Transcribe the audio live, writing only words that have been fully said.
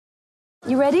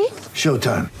You ready?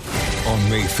 Showtime. On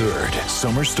May 3rd,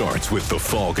 summer starts with The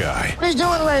Fall Guy. Let's do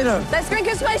it later. Let's drink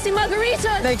a spicy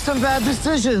margarita. Make some bad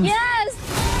decisions. Yes!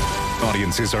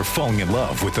 Audiences are falling in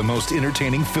love with the most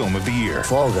entertaining film of the year.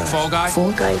 Fall Guy. Fall Guy?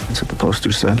 Fall guy. That's what the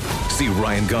poster said. See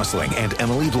Ryan Gosling and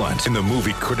Emily Blunt in the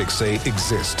movie critics say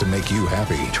exists to make you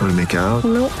happy. Trying to make it out?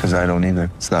 Nope. Because I don't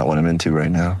either. It's not what I'm into right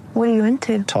now. What are you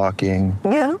into? Talking.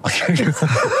 Yeah.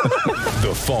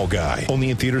 The Fall Guy.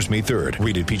 Only in theaters May 3rd.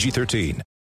 Rated PG-13.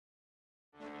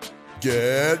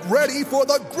 Get ready for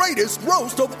the greatest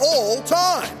roast of all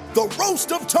time. The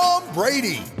Roast of Tom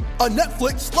Brady. A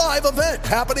Netflix live event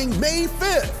happening May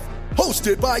 5th.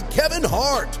 Hosted by Kevin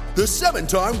Hart. The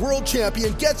 7-time world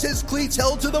champion gets his cleats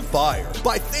held to the fire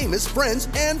by famous friends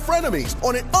and frenemies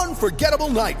on an unforgettable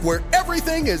night where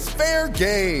everything is fair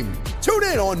game. Tune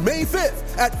in on May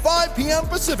 5th at 5 p.m.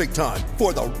 Pacific time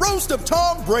for the Roast of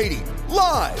Tom Brady.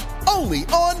 Live only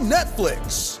on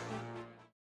Netflix.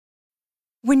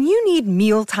 When you need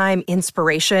mealtime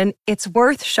inspiration, it's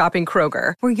worth shopping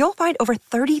Kroger, where you'll find over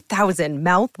 30,000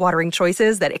 mouth-watering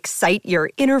choices that excite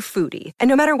your inner foodie. And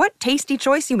no matter what tasty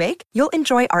choice you make, you'll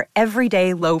enjoy our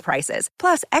everyday low prices,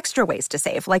 plus extra ways to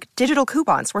save, like digital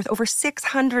coupons worth over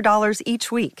 $600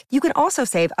 each week. You can also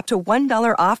save up to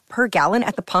 $1 off per gallon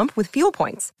at the pump with fuel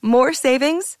points. More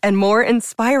savings and more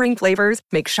inspiring flavors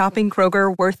make shopping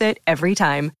Kroger worth it every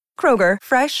time. Kroger,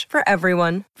 fresh for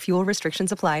everyone. Fuel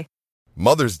restrictions apply.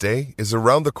 Mother's Day is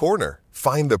around the corner.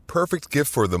 Find the perfect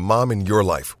gift for the mom in your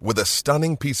life with a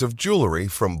stunning piece of jewelry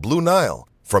from Blue Nile.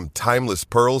 From timeless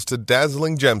pearls to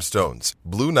dazzling gemstones,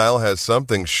 Blue Nile has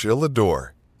something she'll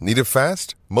adore. Need it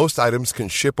fast? Most items can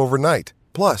ship overnight.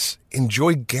 Plus,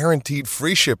 enjoy guaranteed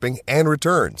free shipping and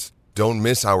returns. Don't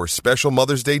miss our special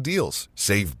Mother's Day deals.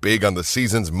 Save big on the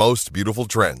season's most beautiful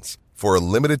trends. For a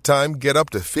limited time, get up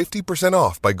to 50%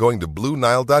 off by going to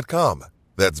BlueNile.com.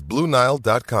 That's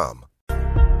BlueNile.com.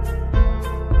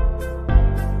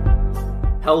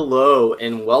 Hello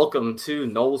and welcome to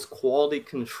Noles Quality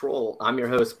Control. I'm your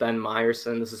host, Ben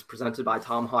Meyerson. This is presented by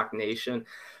Tomahawk Nation.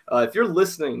 If you're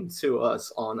listening to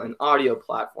us on an audio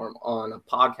platform, on a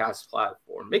podcast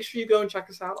platform, make sure you go and check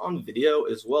us out on video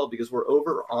as well, because we're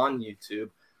over on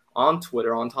YouTube, on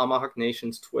Twitter, on Tomahawk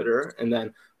Nation's Twitter, and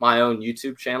then my own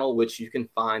YouTube channel, which you can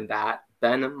find at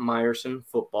Ben Meyerson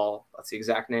Football. That's the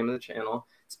exact name of the channel.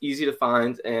 It's easy to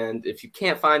find, and if you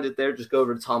can't find it there, just go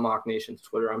over to Tomahawk Nation's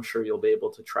Twitter. I'm sure you'll be able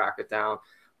to track it down.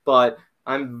 But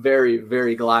I'm very,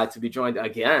 very glad to be joined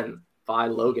again by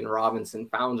Logan Robinson,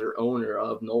 founder, owner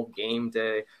of Nole Game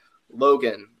Day.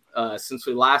 Logan, since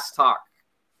we last talked,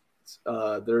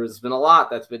 there's been a lot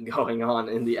that's been going on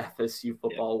in the FSU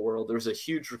football world. There's a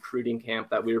huge recruiting camp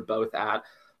that we were both at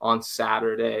on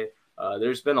Saturday.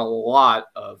 There's been a lot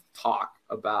of talk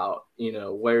about,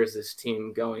 where is this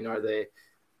team going?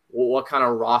 What kind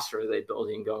of roster are they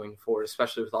building going forward,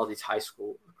 especially with all these high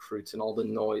school recruits and all the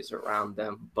noise around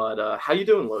them? But how you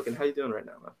doing, Logan? How you doing right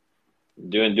now, man?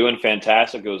 Doing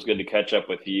fantastic. It was good to catch up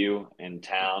with you in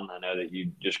town. I know that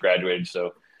you just graduated,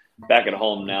 so back at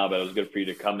home now, but it was good for you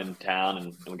to come in town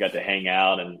and we got to hang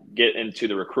out and get into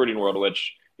the recruiting world,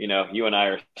 which, you and I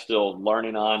are still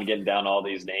learning on, getting down all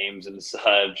these names and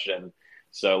such. And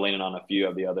so leaning on a few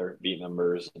of the other beat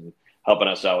members and helping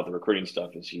us out with the recruiting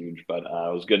stuff is huge. But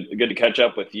it was good to catch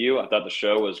up with you. I thought the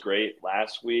show was great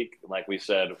last week. Like we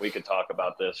said, we could talk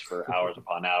about this for hours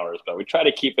upon hours, but we try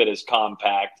to keep it as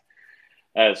compact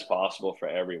as possible for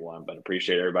everyone. But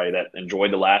appreciate everybody that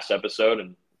enjoyed the last episode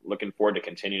and looking forward to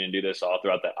continuing to do this all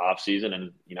throughout the off season.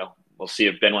 And, we'll see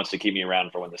if Ben wants to keep me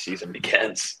around for when the season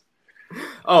begins.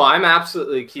 Oh, I'm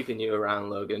absolutely keeping you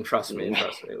around, Logan. Trust me.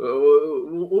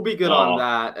 We'll be good on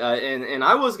that. And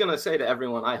I was going to say to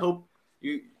everyone, I hope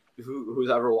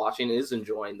who's ever watching is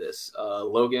enjoying this.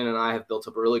 Logan and I have built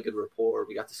up a really good rapport.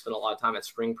 We got to spend a lot of time at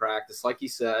spring practice. Like you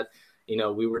said,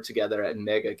 we were together at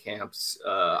mega camps.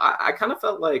 I kind of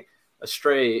felt like a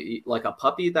stray, like a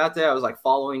puppy that day. I was like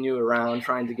following you around,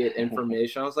 trying to get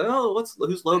information. I was like, oh,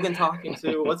 who's Logan talking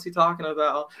to? What's he talking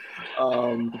about?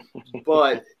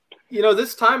 But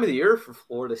this time of the year for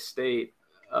Florida State,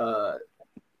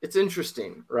 it's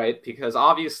interesting, right? Because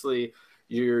obviously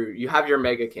you have your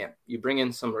mega camp. You bring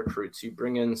in some recruits. You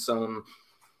bring in some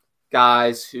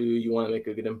guys who you want to make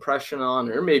a good impression on,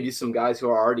 or maybe some guys who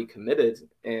are already committed,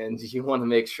 and you want to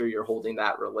make sure you're holding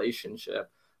that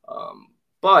relationship.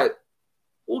 But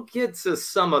we'll get to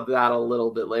some of that a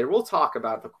little bit later. We'll talk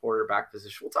about the quarterback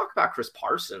position. We'll talk about Chris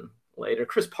Parson later.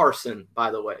 Chris Parson,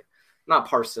 by the way. Not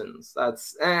Parsons.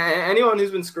 That's anyone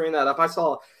who's been screwing that up. I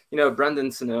saw, Brendan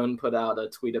Sonnone put out a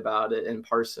tweet about it, and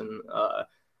Parson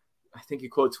I think you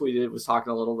quote tweeted, was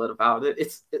talking a little bit about it.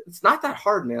 It's not that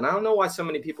hard, man. I don't know why so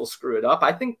many people screw it up.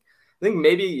 I think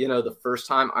maybe, the first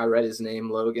time I read his name,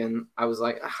 Logan, I was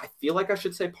like, I feel like I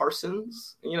should say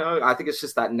Parsons. I think it's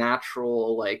just that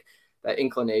natural, like, that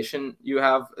inclination you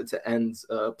have to end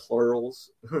plurals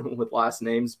with last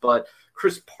names. But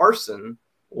Chris Parson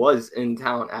was in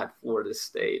town at Florida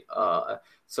State.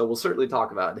 So we'll certainly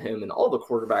talk about him and all the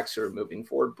quarterbacks who are moving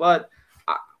forward. But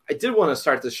I did want to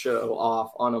start the show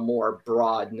off on a more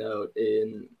broad note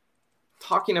in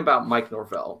talking about Mike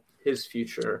Norvell, his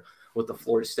future with the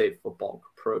Florida State football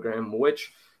program,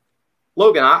 which,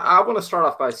 Logan, I want to start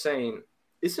off by saying,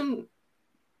 isn't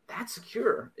that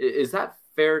secure? Is that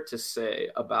fair to say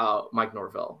about Mike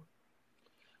Norvell?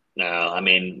 No, I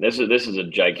mean, this is a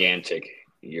gigantic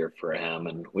year for him,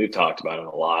 and we've talked about it a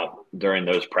lot during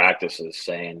those practices,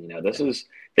 saying,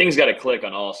 things got to click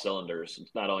on all cylinders.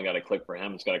 It's not only got to click for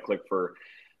him, it's got to click for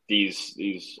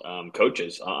these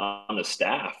coaches on the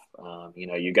staff.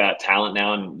 You got talent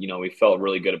now, and we felt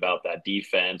really good about that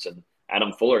defense. And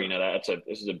Adam Fuller,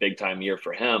 this is a big time year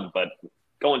for him. But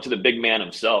going to the big man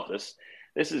himself, this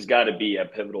has got to be a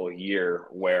pivotal year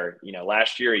where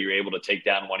last year you were able to take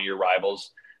down one of your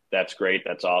rivals. That's great.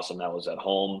 That's awesome. That was at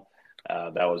home.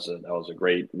 That was a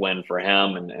great win for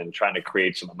him, and trying to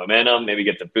create some momentum, maybe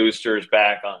get the boosters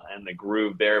back in the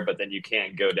groove there. But then you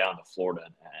can't go down to Florida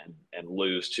and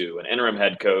lose to an interim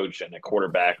head coach and a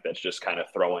quarterback that's just kind of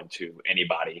throwing to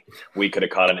anybody. We could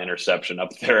have caught an interception up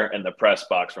there in the press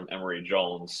box from Emory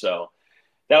Jones. So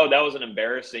that was an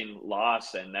embarrassing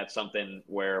loss, and that's something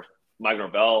where Mike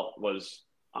Norvell was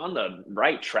on the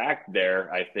right track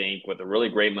there, I think, with a really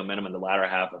great momentum in the latter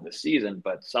half of the season,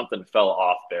 but something fell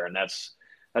off there. And that's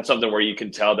something where you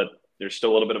can tell that there's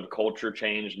still a little bit of a culture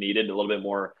change needed, a little bit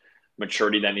more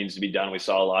maturity that needs to be done. We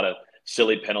saw a lot of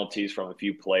silly penalties from a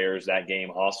few players that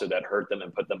game also that hurt them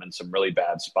and put them in some really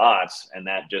bad spots. And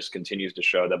that just continues to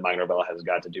show that Mike Norvell has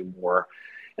got to do more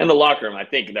in the locker room. I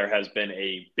think there has been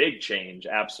a big change,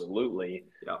 absolutely,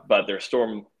 but there's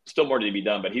still more to be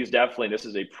done. But this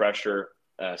is a pressure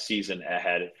season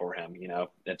ahead for him.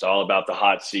 It's all about the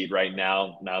hot seat right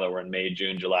now that we're in May,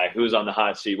 June, July. Who's on the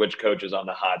hot seat? Which coach is on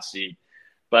the hot seat?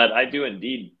 But I do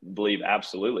indeed believe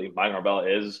absolutely Mike Norvell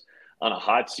is on a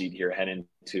hot seat here heading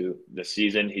to the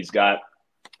season. He's got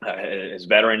his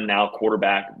veteran now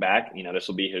quarterback back. This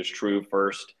will be his true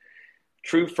first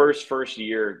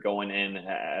year going in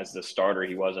as the starter.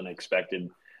 He wasn't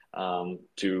expected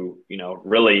to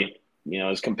really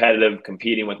is competitive,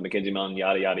 competing with Mackenzie Milton,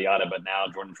 yada, yada, yada. But now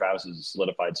Jordan Travis is a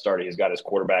solidified starter. He's got his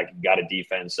quarterback. He's got a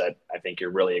defense that I think you're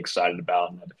really excited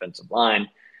about in the defensive line.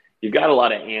 You've got a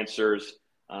lot of answers.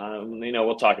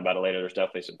 We'll talk about it later. There's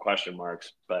definitely some question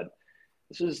marks. But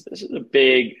this is a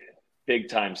big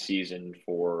time season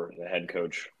for the head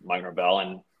coach, Mike Norvell.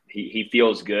 And he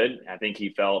feels good. I think he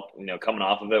felt, coming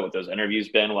off of it with those interviews,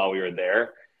 Ben, while we were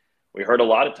there, we heard a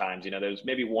lot of times, there was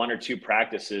maybe one or two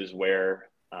practices where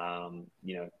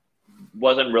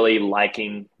wasn't really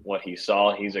liking what he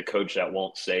saw. He's a coach that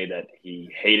won't say that he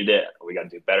hated it. We got to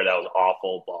do better. That was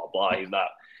awful, blah, blah.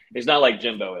 He's not like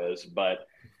Jimbo is,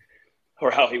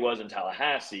 or how he was in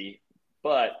Tallahassee,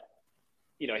 but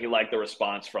he liked the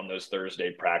response from those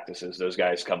Thursday practices, those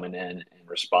guys coming in and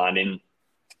responding.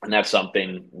 And that's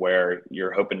something where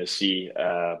you're hoping to see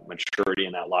maturity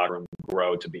in that locker room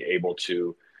grow to be able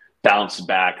to bounce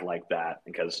back like that,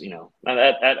 because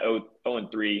that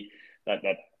 0-3, that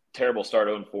terrible start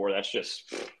 0-4, that's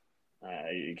just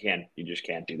you just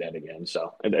can't do that again.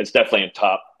 So it's definitely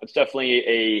it's definitely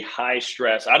a high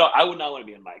stress. I would not want to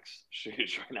be in Mike's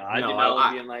shoes right now. I do not want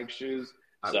to be in Mike's shoes,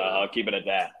 so I'll keep it at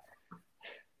that.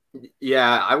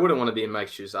 Yeah, I wouldn't want to be in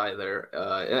Mike's shoes either.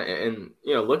 And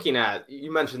looking at,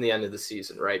 you mentioned the end of the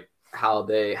season, right? How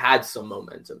they had some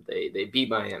momentum. They beat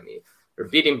Miami. They're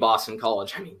beating Boston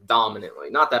College, dominantly.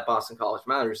 Not that Boston College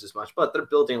matters as much, but they're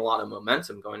building a lot of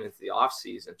momentum going into the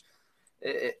offseason.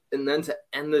 And then to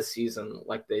end the season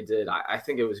like they did, I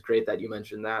think it was great that you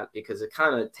mentioned that, because it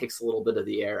kind of takes a little bit of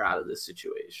the air out of the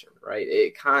situation, right?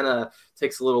 It kind of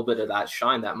takes a little bit of that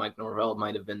shine that Mike Norvell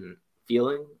might have been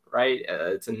feeling, right?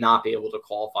 To not be able to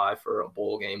qualify for a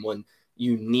bowl game when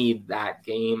you need that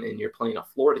game and you're playing a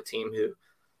Florida team who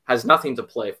has nothing to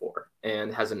play for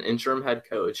and has an interim head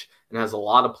coach and has a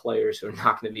lot of players who are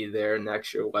not going to be there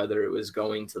next year, whether it was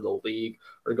going to the league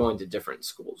or going to different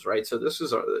schools, right? So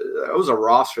that was a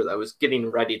roster that was getting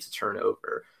ready to turn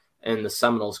over, and the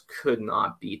Seminoles could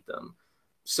not beat them.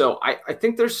 So I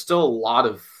think there's still a lot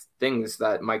of things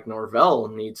that Mike Norvell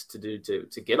needs to do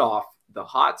to get off the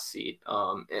hot seat.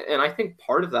 And I think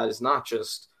part of that is not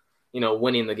just,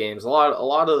 winning the games. A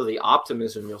lot of the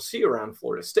optimism you'll see around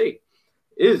Florida State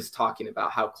is talking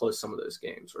about how close some of those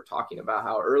games were, talking about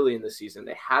how early in the season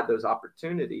they had those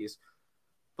opportunities.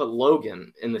 But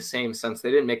Logan, in the same sense,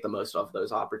 they didn't make the most of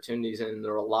those opportunities. And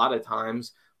there were a lot of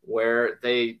times where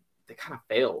they kind of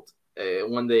failed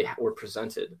when they were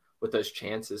presented with those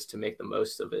chances to make the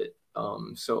most of it.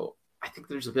 So I think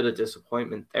there's a bit of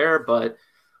disappointment there, but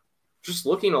just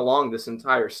looking along this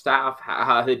entire staff,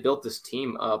 how they built this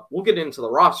team up, we'll get into the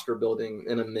roster building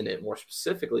in a minute more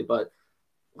specifically, but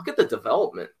look at the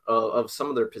development of some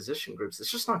of their position groups.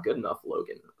 It's just not good enough,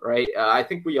 Logan, right? I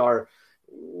think we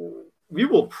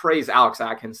will praise Alex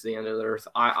Atkins to the end of the earth.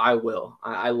 I will.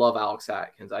 I love Alex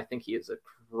Atkins. I think he is a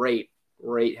great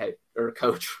head or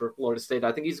coach for Florida State.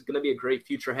 I think he's going to be a great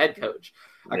future head coach.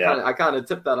 I kind of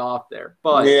tipped that off there,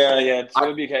 but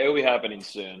it'll be happening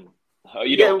soon.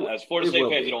 As Florida State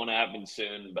fans, you don't want to happen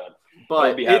soon, but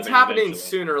it's happening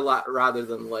sooner rather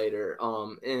than later.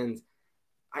 And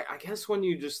I guess when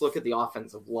you just look at the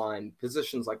offensive line,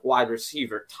 positions like wide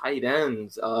receiver, tight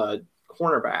ends,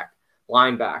 cornerback,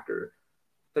 linebacker,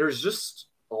 there's just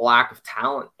a lack of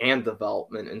talent and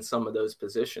development in some of those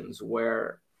positions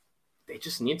where they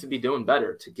just need to be doing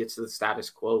better to get to the status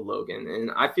quo, Logan.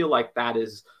 And I feel like that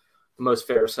is the most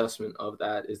fair assessment of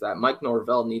that, is that Mike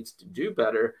Norvell needs to do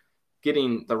better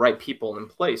getting the right people in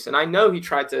place. And I know he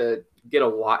tried to get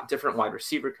a different wide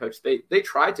receiver coach. They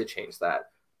tried to change that,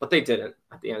 but they didn't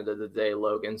at the end of the day,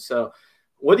 Logan. So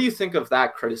what do you think of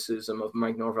that criticism of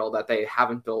Mike Norvell, that they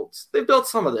haven't built? They built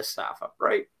some of this staff up,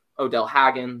 right? Odell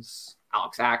Haggins,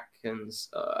 Alex Atkins,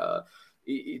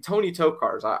 Tony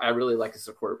Tokars, I really like as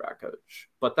a quarterback coach.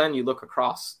 But then you look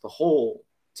across the whole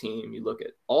team, you look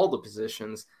at all the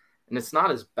positions, and it's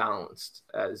not as balanced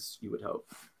as you would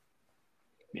hope.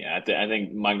 Yeah, I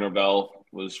think Mike Norvell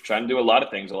was trying to do a lot of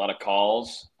things, a lot of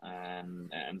calls,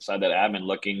 and inside that admin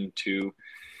looking to,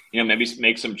 maybe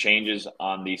make some changes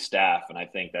on the staff. And I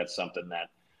think that's something that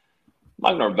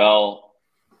Mike Norvell,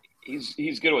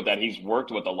 he's good with that. He's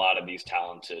worked with a lot of these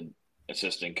talented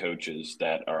assistant coaches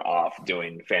that are off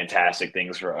doing fantastic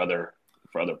things for other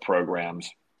programs.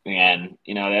 And,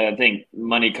 I think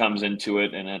money comes into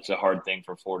it, and it's a hard thing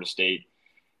for Florida State.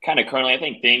 Kind of currently, I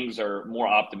think things are more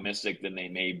optimistic than they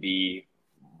may be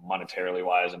monetarily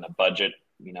wise in the budget.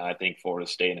 I think Florida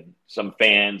State and some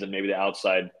fans and maybe the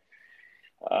outside,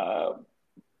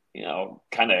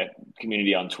 kind of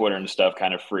community on Twitter and stuff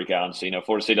kind of freak out and say,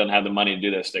 Florida State doesn't have the money to do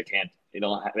this. They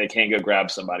can't go grab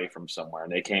somebody from somewhere.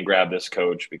 They can't grab this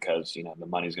coach because, the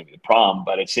money's going to be the problem.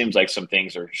 But it seems like some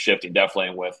things are shifting,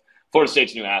 definitely with Florida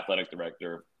State's new athletic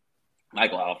director,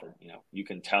 Michael Alford. You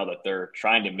can tell that they're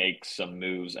trying to make some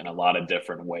moves in a lot of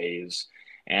different ways,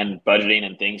 and budgeting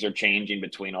and things are changing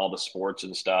between all the sports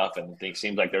and stuff. And it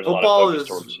seems like there's a lot of focus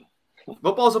towards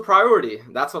football's a priority.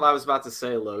 That's what I was about to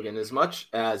say, Logan. As much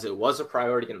as it was a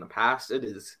priority in the past, it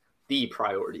is the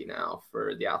priority now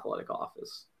for the athletic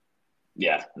office.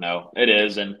 Yeah, no, it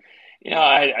is. And,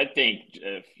 I think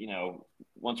if,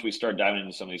 once we start diving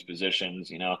into some of these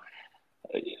positions,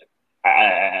 I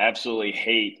absolutely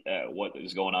hate what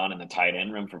is going on in the tight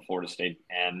end room for Florida State.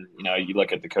 And, you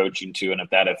look at the coaching too, and if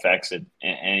that affects it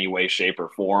in any way, shape, or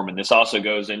form. And this also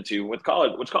goes into with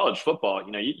college football,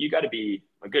 you got to be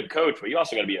a good coach, but you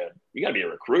also got to be a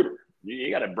recruiter. You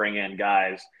got to bring in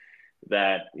guys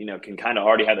that, can kind of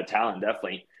already have the talent.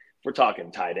 Definitely, if we're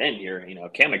talking tight end here,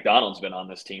 Cam McDonald's been on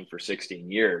this team for 16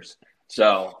 years.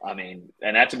 So, and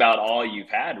that's about all you've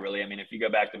had, really. If you go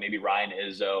back to maybe Ryan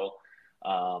Izzo,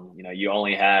 you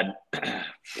only had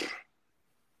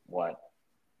what?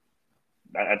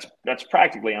 That's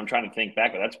practically. I'm trying to think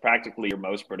back, but that's practically your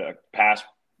most past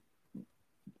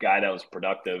guy that was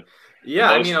productive.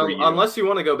 Yeah, unless you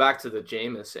want to go back to the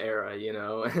Jameis era,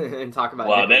 and talk about.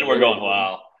 Well, then we're going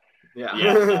wow. Yeah.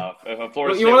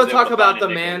 Well, you want to talk about the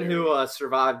man who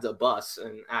survived the bus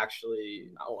and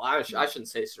actually, I shouldn't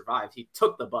say survived. He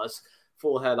took the bus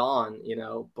full head on,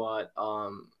 But I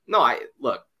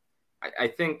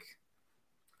think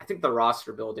the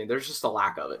roster building, there's just a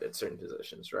lack of it at certain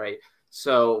positions, right?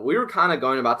 So we were kind of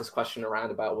going about this question in a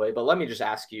roundabout way, but let me just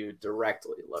ask you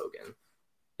directly, Logan.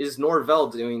 Is Norvell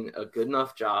doing a good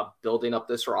enough job building up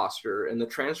this roster in the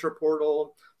transfer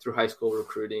portal through high school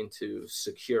recruiting to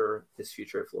secure his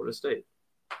future at Florida State?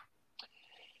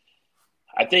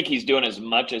 I think he's doing as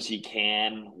much as he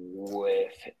can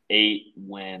with 8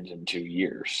 wins in 2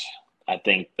 years. I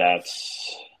think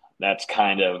that's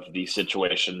kind of the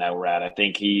situation that we're at. I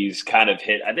think he's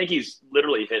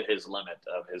literally hit his limit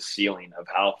of his ceiling of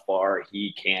how far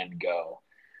he can go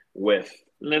with,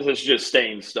 and this is just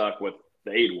staying stuck with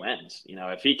the 8 wins.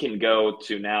 If he can go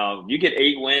to now, you get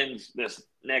 8 wins this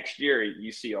next year,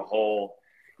 you see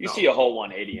you see a whole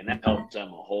 180, and that helps them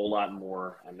a whole lot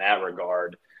more in that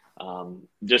regard.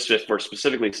 Just for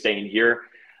specifically staying here,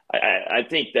 I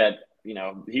think that,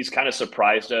 he's kind of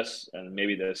surprised us, and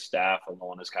maybe the staff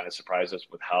alone has kind of surprised us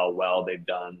with how well they've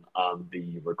done on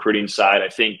the recruiting side. I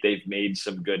think they've made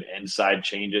some good inside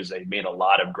changes. They've made a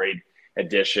lot of great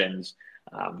additions.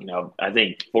 I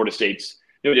think Florida State's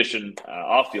new addition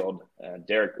off field,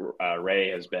 Derek Ray,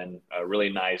 has been a really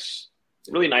nice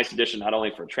addition, not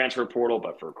only for transfer portal,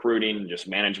 but for recruiting and just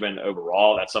management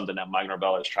overall. That's something that Mike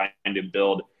Norvell is trying to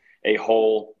build a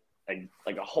whole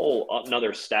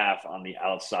another staff on the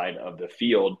outside of the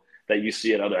field that you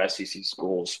see at other SEC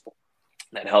schools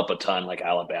that help a ton, like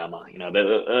Alabama.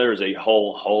 There's a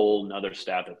whole another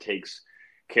staff that takes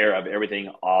care of everything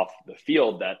off the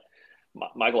field that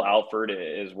Michael Alford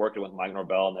is working with Mike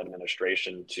Norvell and the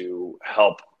administration to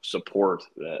help support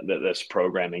this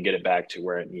program and get it back to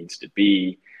where it needs to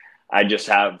be. I just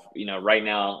have, right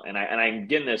now, and I'm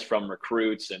getting this from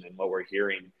recruits and what we're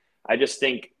hearing, I just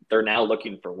think they're now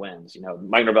looking for wins.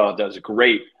 Mike Norvell does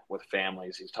great with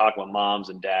families. He's talking with moms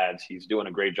and dads. He's doing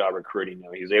a great job recruiting.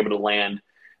 He's able to land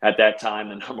at that time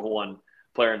the number one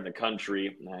player in the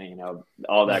country,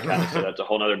 all that kind of stuff. That's a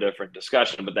whole other different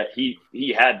discussion, but that he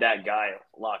had that guy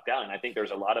locked down. And I think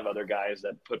there's a lot of other guys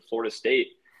that put Florida State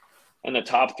in the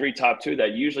top 3, top 2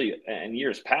 that usually in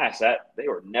years past that they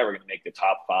were never going to make the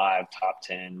top 5, top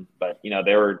 10. But,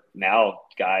 there were now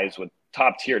guys with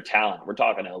top tier talent. We're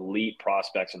talking elite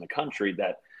prospects in the country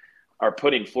that are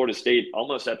putting Florida State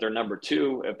almost at their number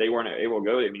 2 if they weren't able to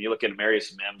go. I mean, you look at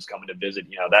Marius Mims coming to visit,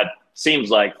 that seems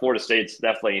like Florida State's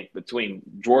definitely between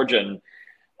Georgia and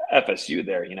FSU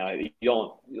there. You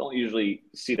don't usually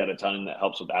see that a ton, and that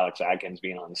helps with Alex Atkins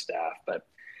being on the staff. But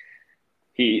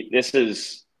I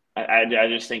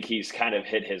just think he's kind of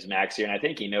hit his max here, and I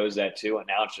think he knows that too. And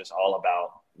now it's just all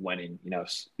about winning.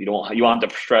 You don't have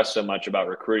to stress so much about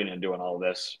recruiting and doing all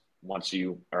this. Once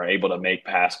you are able to make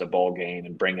past a bowl game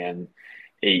and bring in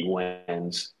 8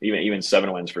 wins, even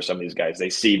 7 wins for some of these guys, they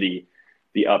see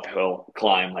the uphill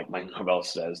climb, like Mike Norvell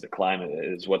says. The climb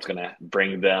is what's going to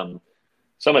bring them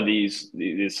some of the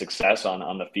success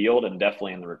on the field and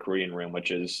definitely in the recruiting room, which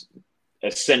is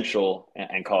essential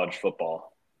in college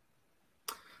football.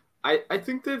 I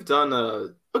think they've done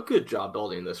a good job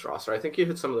building this roster. I think you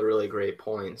hit some of the really great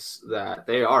points that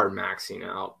they are maxing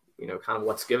out, kind of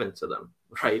what's given to them,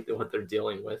 right? What they're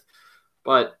dealing with.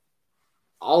 But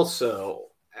also,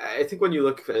 I think when you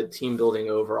look at team building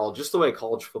overall, just the way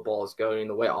college football is going,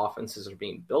 the way offenses are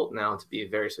being built now to be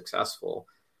very successful,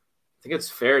 I think it's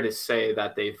fair to say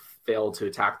that they've failed to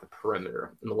attack the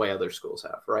perimeter in the way other schools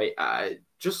have, right?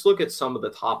 Just look at some of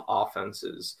the top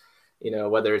offenses,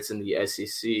 whether it's in the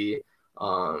SEC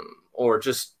or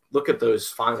just look at those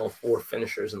Final Four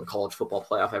finishers in the college football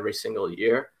playoff every single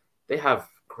year. They have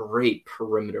great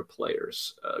perimeter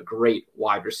players, great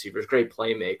wide receivers, great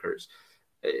playmakers.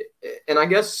 And I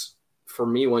guess for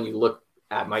me, when you look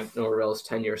at Mike Norvell's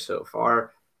tenure so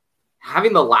far,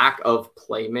 having the lack of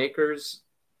playmakers,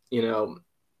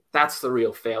 that's the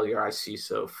real failure I see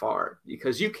so far,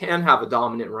 because you can have a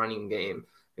dominant running game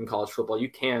in college football. You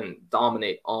can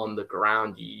dominate on the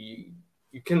ground. You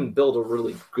can build a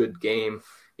really good game,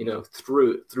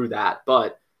 through that,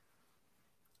 but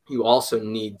you also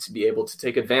need to be able to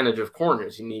take advantage of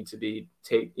corners. You need to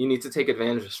take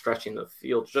advantage of stretching the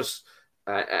field. Just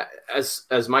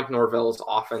as Mike Norvell's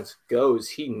offense goes,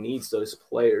 he needs those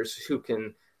players who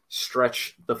can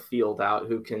stretch the field out,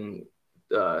 who can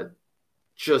get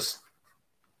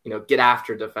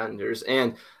after defenders.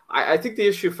 And I think the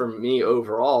issue for me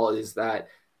overall is that,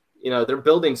 they're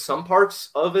building some parts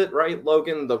of it, right,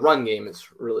 Logan? The run game is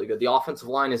really good. The offensive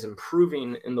line is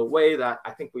improving in the way that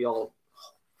I think we all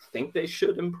think they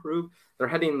should improve. They're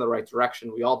heading in the right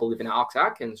direction. We all believe in Alex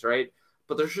Atkins, right?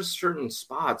 But there's just certain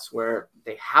spots where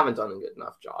they haven't done a good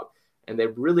enough job, and they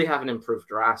really haven't improved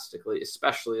drastically,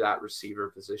 especially that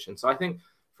receiver position. So I think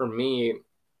for me,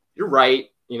 you're right.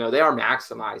 They are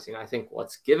maximizing, I think,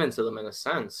 what's given to them in a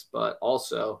sense, but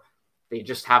also they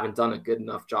just haven't done a good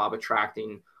enough job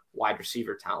attracting wide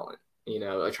receiver talent,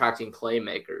 attracting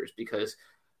playmakers, because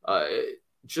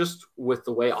just with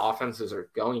the way offenses are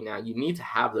going now, you need to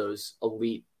have those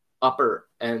elite upper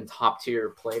and top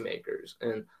tier playmakers.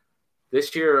 And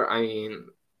this year,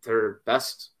 their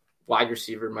best wide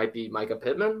receiver might be Micah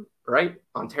Pittman, right?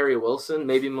 Ontario Wilson,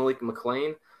 maybe Malik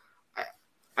McLean.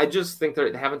 I just think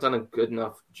that they haven't done a good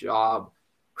enough job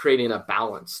creating a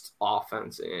balanced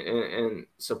offense and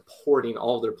supporting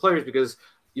all of their players, because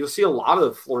you'll see a lot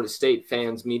of Florida State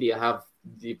fans, media have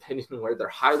the opinion where they're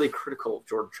highly critical of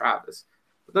Jordan Travis.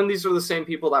 But then these are the same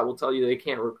people that will tell you they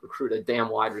can't recruit a damn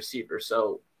wide receiver.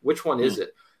 So which one is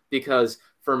it? because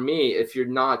for me, if you're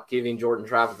not giving Jordan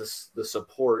Travis the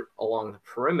support along the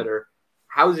perimeter,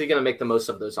 how is he going to make the most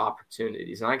of those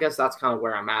opportunities? And I guess that's kind of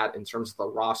where I'm at in terms of the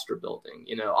roster building.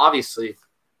 You know, obviously,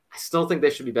 I still think they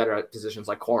should be better at positions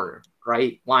like corner,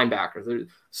 right? Linebacker. There's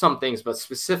some things, but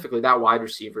specifically that wide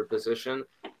receiver position,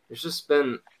 there's just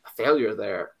been a failure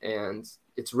there. And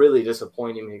it's really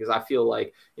disappointing me because I feel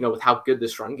like, you know, with how good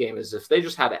this run game is, if they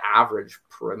just had an average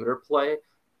perimeter play,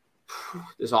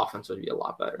 this offense would be a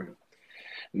lot better.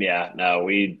 Yeah, no,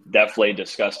 we definitely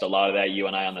discussed a lot of that, you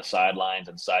and I, on the sidelines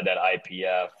inside that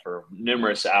IPF for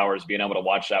numerous hours, being able to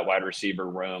watch that wide receiver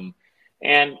room.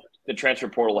 And the transfer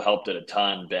portal helped it a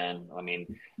ton, Ben. I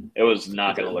mean, it was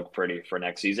not going to look pretty for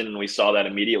next season. And we saw that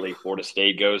immediately. Florida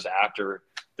State goes after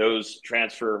those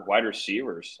transfer wide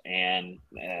receivers. And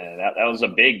that's a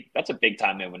big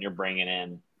time move when you're bringing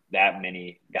in that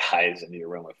many guys into your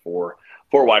room with four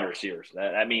wide receivers.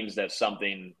 That means that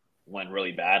something went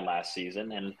really bad last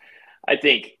season. And I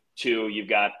think, too, you've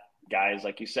got guys,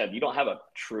 like you said, you don't have a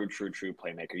true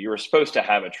playmaker. You were supposed to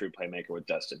have a true playmaker with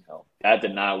Dustin Hill. That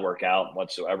did not work out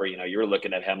whatsoever. You know, you were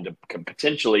looking at him to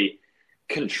potentially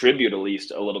contribute at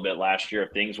least a little bit last year.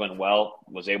 If things went well,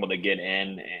 was able to get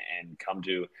in and come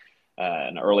to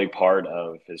an early part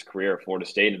of his career at Florida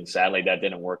State. And sadly, that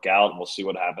didn't work out. And we'll see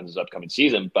what happens this upcoming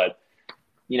season. But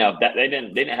you know, that they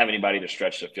didn't have anybody to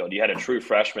stretch the field. You had a true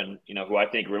freshman, you know, who I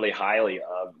think really highly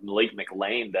of, Malik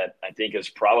McLean, that I think is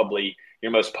probably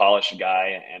your most polished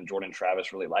guy, and Jordan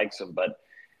Travis really likes him. But,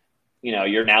 you know,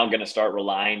 you're now going to start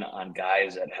relying on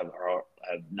guys that have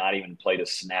not even played a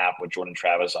snap with Jordan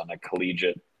Travis on a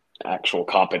collegiate actual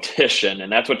competition. And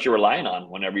that's what you're relying on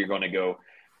whenever you're going to go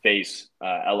face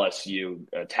LSU,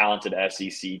 a talented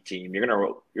SEC team. You're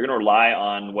going to rely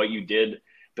on what you did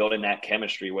building that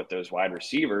chemistry with those wide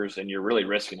receivers, and you're really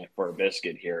risking it for a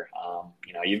biscuit here.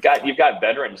 You know, you've got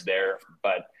veterans there,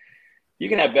 but you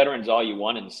can have veterans all you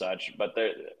want and such, but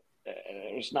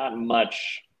there's not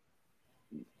much.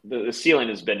 The ceiling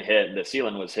has been hit. The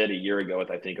ceiling was hit a year ago with,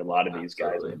 I think, a lot of these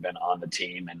guys that have been on the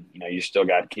team. And, you know, you still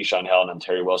got Keyshawn Helton and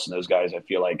Terry Wilson. Those guys, I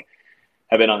feel like,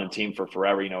 have been on the team for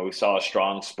forever. You know, we saw a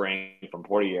strong spring from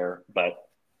Portier, but,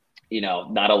 you know,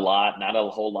 not a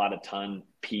whole lot of ton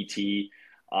PT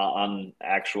on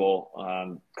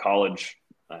actual college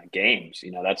games.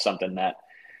 You know, that's something that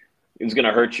is going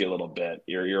to hurt you a little bit.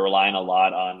 You're relying a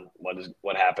lot on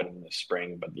what happened in the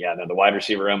spring. But yeah, the wide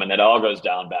receiver room, and it all goes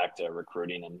down back to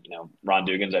recruiting. And, you know, Ron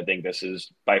Dugans, I think this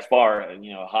is by far,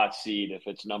 you know, a hot seat. If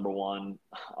it's number one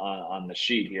on the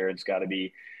sheet here, it's got to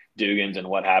be Dugans and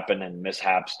what happened and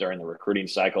mishaps during the recruiting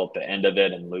cycle at the end of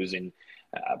it, and losing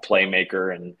a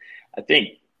playmaker. And I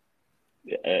think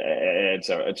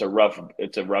it's a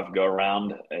rough go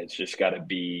around. It's just got to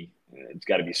be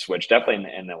switched,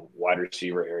 definitely in the wide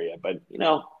receiver area. But, you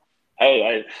know,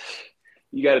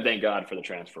 you got to thank God for the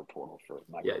transfer portal for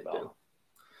Michael Bell.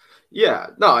 Yeah,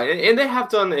 no, and they have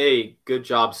done a good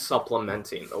job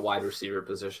supplementing the wide receiver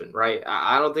position, right?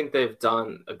 I don't think they've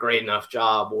done a great enough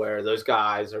job where those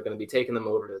guys are going to be taking them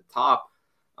over to the top,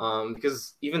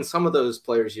 because even some of those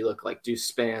players you look like Deuce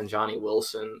Spann, Johnny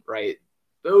Wilson, right?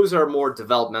 Those are more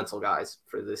developmental guys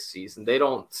for this season. They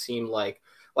don't seem like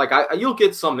you'll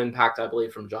get some impact, I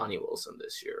believe, from Johnny Wilson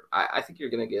this year. I think you're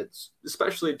going to get,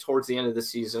 especially towards the end of the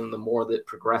season, the more that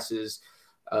progresses,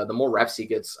 the more reps he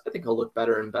gets, I think he'll look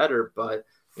better and better. But,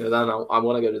 you know, then I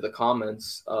want to go to the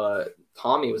comments.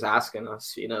 Tommy was asking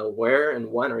us, you know, where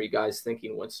and when are you guys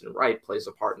thinking Winston Wright plays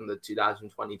a part in the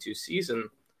 2022 season?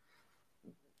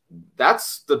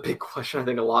 That's the big question I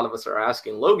think a lot of us are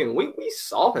asking. Logan, we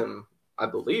saw him, I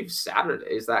believe, Saturday.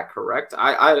 Is that correct?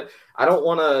 I don't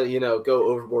want to, you know, go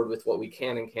overboard with what we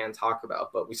can and can't talk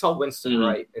about, but we saw Winston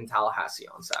Wright in Tallahassee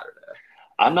on Saturday.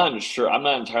 I'm not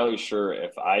entirely sure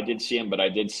if I did see him, but I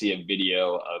did see a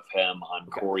video of him on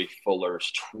Corey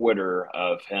Fuller's Twitter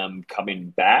of him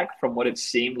coming back from what it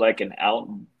seemed like an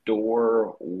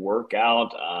outdoor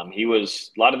workout. A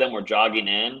lot of them were jogging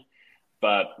in,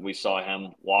 but we saw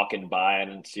him walking by. I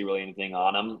didn't see really anything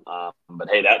on him. But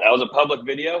hey, that was a public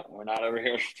video. We're not over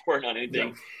here reporting on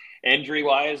anything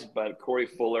injury-wise, but Corey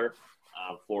Fuller,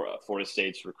 Florida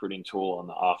State's recruiting tool on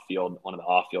the off-field, one of the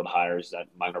off-field hires that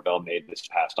Mike Norvell made this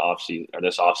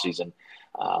offseason.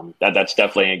 That's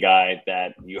definitely a guy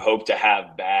that you hope to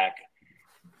have back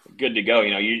good to go.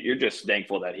 You know, you're just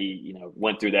thankful that he, you know,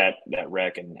 went through that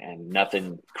wreck and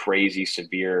nothing crazy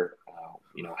severe,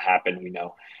 happened. We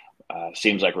know.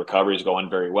 Seems like recovery is going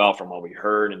very well from what we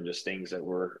heard and just things that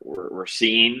we're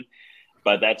seeing.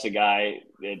 But that's a guy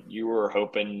that you were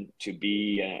hoping to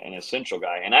be an essential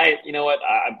guy. And you know what,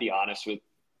 I'd be honest with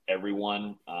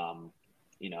everyone.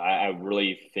 I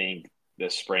really think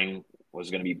this spring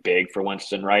was going to be big for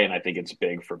Winston Wright, and I think it's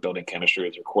big for building chemistry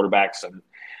with your quarterbacks. And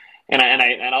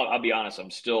I'll be honest,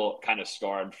 I'm still kind of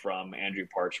scarred from Andrew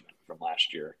Parchment from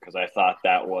last year because I thought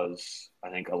that was, I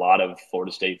think a lot of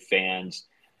Florida State fans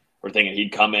were thinking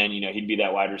he'd come in, he'd be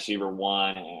that wide receiver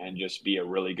one and just be a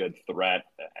really good threat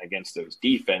against those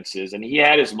defenses. And he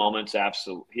had his moments,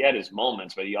 absolutely. He had his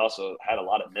moments, but he also had a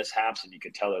lot of mishaps, and you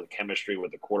could tell that the chemistry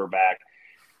with the quarterback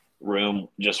room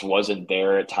just wasn't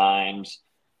there at times.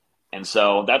 And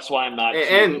so that's why I'm not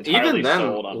even then,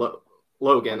 sold on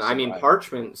Logan, I mean,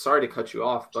 Parchment, sorry to cut you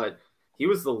off, but he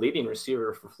was the leading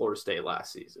receiver for Florida State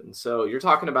last season. So you're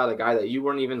talking about a guy that you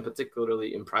weren't even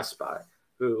particularly impressed by,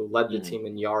 who led the team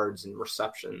in yards and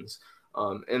receptions.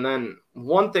 And then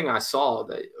one thing I saw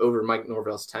that over Mike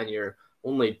Norvell's tenure,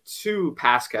 only 2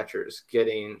 pass catchers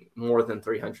getting more than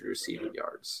 300 receiving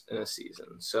yards in a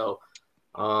season. So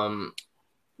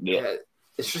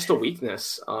it's just a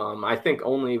weakness. I think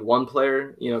only one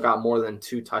player, got more than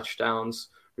 2 touchdowns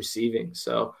receiving.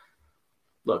 So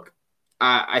look,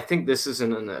 I think this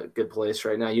isn't in a good place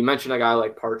right now. You mentioned a guy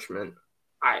like Parchment.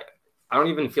 I don't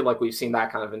even feel like we've seen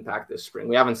that kind of impact this spring.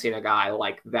 We haven't seen a guy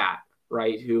like that,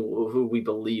 right, who we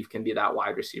believe can be that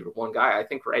wide receiver one guy. I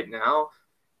think right now,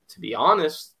 to be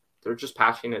honest, they're just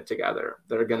patching it together.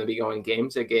 They're going to be going game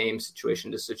to game,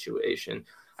 situation to situation.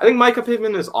 I think Micah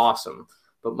Pittman is awesome,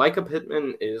 but Micah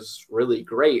Pittman is really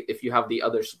great if you have the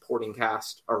other supporting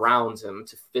cast around him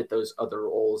to fit those other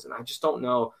roles. And I just don't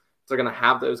know if they're going to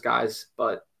have those guys,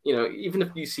 but even if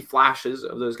you see flashes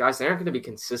of those guys, they aren't going to be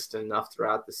consistent enough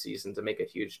throughout the season to make a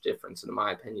huge difference, in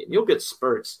my opinion. You'll get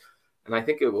spurts, and I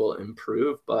think it will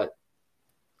improve, but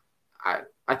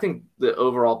I think the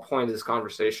overall point of this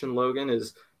conversation, Logan,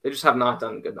 is they just have not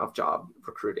done a good enough job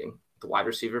recruiting the wide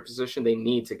receiver position. They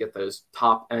need to get those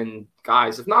top-end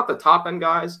guys, if not the top-end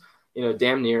guys,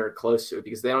 damn near close to it,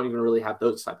 because they don't even really have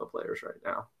those type of players right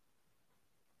now.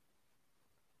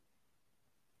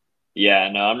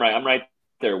 Yeah, no, I'm right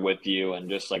there with you, and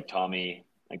just like Tommy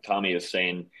is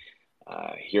saying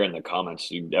here in the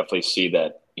comments, you definitely see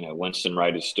that Winston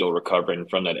Wright is still recovering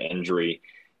from that injury.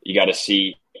 You got to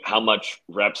see how much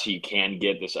reps he can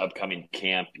get this upcoming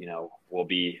camp. We'll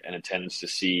be in attendance to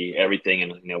see everything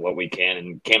and what we can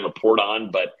and can report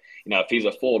on. But if he's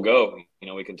a full go,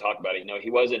 we can talk about it. He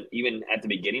wasn't even at the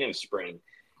beginning of spring.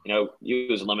 He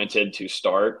was limited to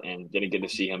start and didn't get to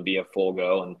see him be a full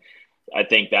go. And I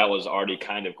think that was already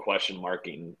kind of question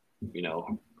marking,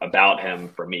 about him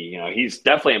for me. He's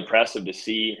definitely impressive to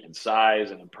see in size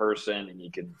and in person.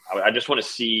 And I just want to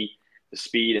see the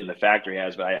speed and the factor he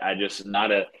has, but I've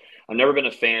never been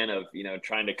a fan of,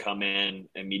 trying to come in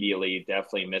immediately,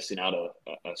 definitely missing out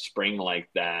a spring like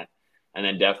that. And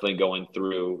then definitely going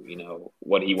through,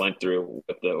 what he went through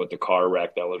with the car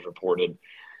wreck that was reported.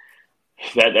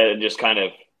 That just kind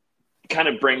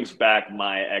of brings back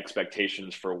my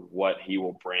expectations for what he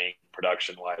will bring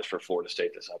production-wise for Florida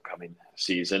State this upcoming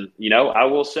season. I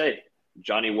will say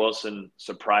Johnny Wilson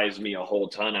surprised me a whole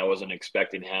ton. I wasn't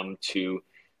expecting him to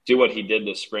do what he did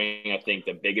this spring. I think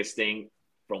the biggest thing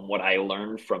from what I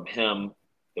learned from him,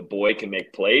 the boy can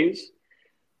make plays.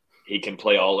 He can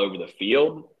play all over the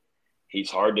field. He's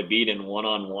hard to beat in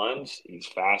one-on-ones. He's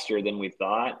faster than we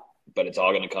thought, but it's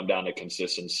all going to come down to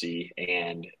consistency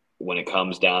and when it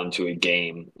comes down to a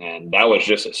game. And that was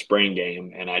just a spring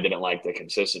game, and I didn't like the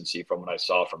consistency from what I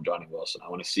saw from Johnny Wilson. I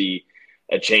want to see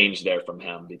a change there from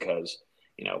him because,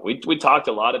 we talked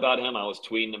a lot about him. I was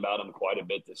tweeting about him quite a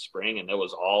bit this spring, and it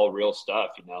was all real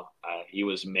stuff. He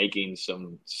was making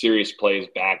some serious plays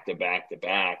back to back to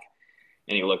back,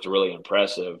 and he looked really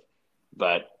impressive,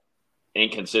 but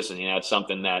inconsistent. That's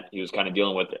something that he was kind of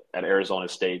dealing with at Arizona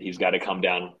State. He's got to come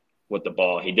down with the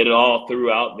ball. He did it all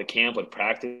throughout the camp with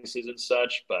practices and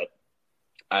such, but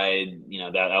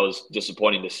that was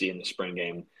disappointing to see in the spring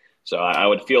game. So I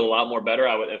would feel a lot more better.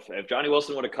 If Johnny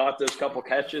Wilson would have caught those couple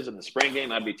catches in the spring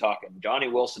game, I'd be talking Johnny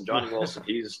Wilson.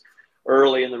 He's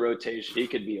early in the rotation. He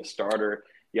could be a starter,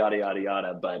 yada, yada,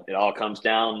 yada. But it all comes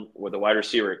down with a wide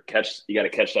receiver. You got to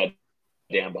catch that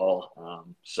damn ball.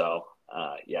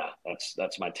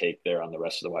 That's my take there on the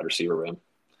rest of the wide receiver room.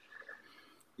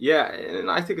 Yeah,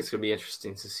 and I think it's going to be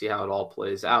interesting to see how it all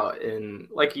plays out. And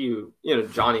like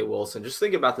Johnny Wilson, just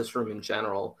think about this room in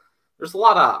general. There's a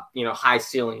lot of, high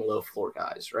ceiling, low floor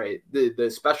guys, right?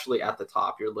 Especially at the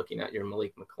top, you're looking at your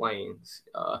Malik McClains,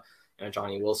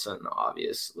 Johnny Wilson,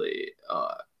 obviously.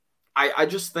 I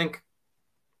just think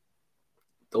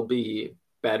they'll be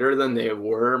better than they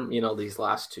were, these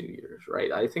last 2 years,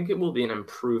 right? I think it will be an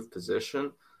improved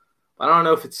position. But I don't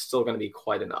know if it's still going to be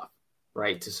quite enough,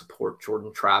 right, to support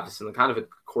Jordan Travis and the kind of a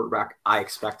quarterback I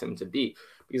expect him to be.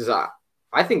 Because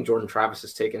I think Jordan Travis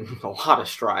has taken a lot of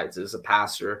strides as a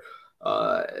passer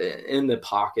in the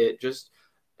pocket. Just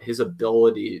his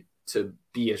ability to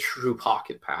be a true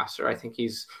pocket passer. I think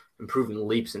he's improving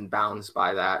leaps and bounds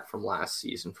by that from last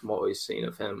season, from what we've seen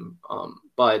of him.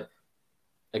 But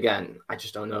again, I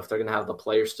just don't know if they're going to have the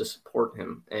players to support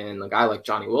him. And a guy like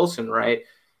Johnny Wilson, right?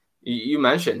 You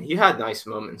mentioned he had nice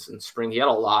moments in spring. He had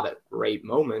a lot of great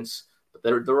moments, but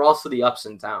there are also the ups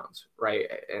and downs, right?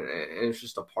 And it's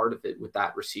just a part of it with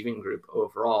that receiving group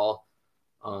overall.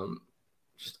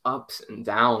 Just ups and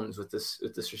downs with this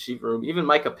receiver room. Even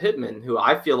Micah Pittman, who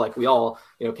I feel like we all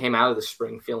came out of the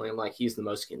spring feeling like he's the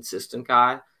most consistent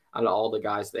guy out of all the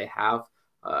guys they have.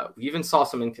 We even saw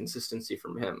some inconsistency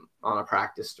from him on a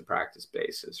practice-to-practice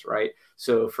basis, right?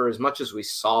 So for as much as we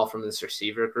saw from this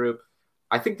receiver group,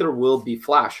 I think there will be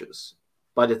flashes,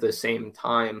 but at the same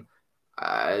time,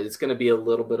 it's going to be a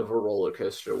little bit of a roller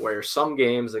coaster where some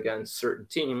games against certain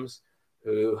teams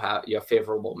who you have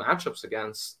favorable matchups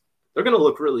against, they're going to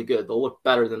look really good. They'll look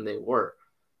better than they were.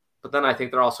 But then I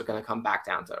think they're also going to come back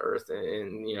down to earth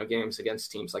in games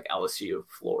against teams like LSU,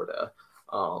 Florida,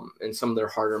 and some of their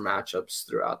harder matchups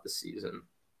throughout the season.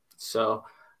 So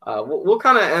we'll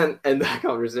kind of end that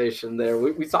conversation there.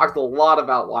 We talked a lot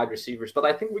about wide receivers, but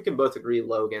I think we can both agree,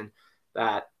 Logan,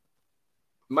 that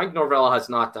Mike Norvell has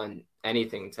not done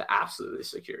anything to absolutely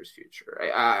secure his future.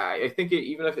 I think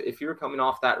even if you were coming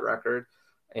off that record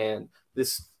and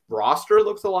this roster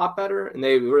looks a lot better and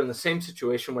they were in the same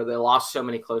situation where they lost so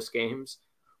many close games,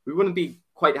 we wouldn't be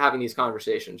quite having these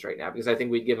conversations right now, because I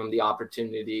think we'd give them the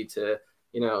opportunity to,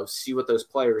 see what those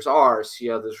players are, see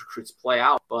how those recruits play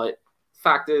out. But the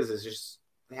fact is just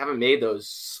they haven't made those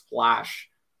splash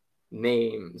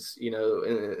names,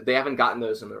 they haven't gotten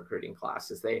those in the recruiting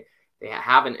classes. They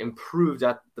haven't improved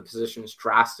at the positions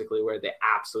drastically where they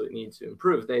absolutely need to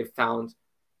improve. They've found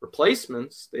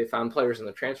replacements. They've found players in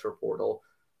the transfer portal.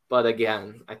 But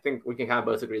again, I think we can kind of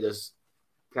both agree those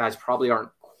guys probably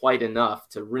aren't quite enough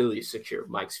to really secure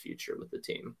Mike's future with the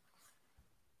team.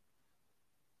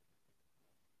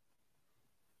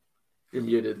 You're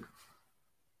muted.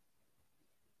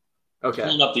 Okay.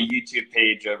 Pulling up the YouTube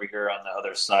page over here on the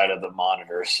other side of the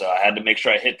monitor, so I had to make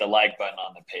sure I hit the like button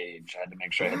on the page. I had to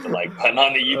make sure I hit the like button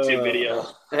on the YouTube video.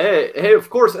 Hey, of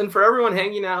course. And for everyone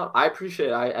hanging out, I appreciate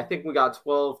it. I think we got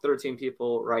 12, 13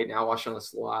 people right now watching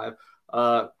us live.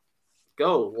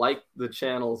 Go like the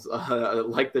channels,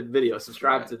 like the video,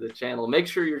 subscribe to the channel. Make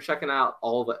sure you're checking out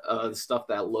all the stuff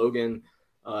that Logan,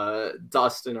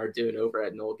 Dustin are doing over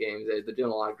at Knoll Games. They're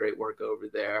doing a lot of great work over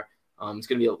there. It's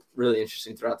going to be really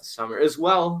interesting throughout the summer as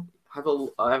well.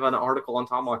 I have an article on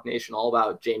Tomahawk Nation all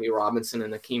about Jamie Robinson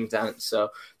and Akeem Dent. So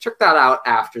check that out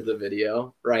after the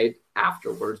video, right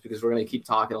afterwards, because we're going to keep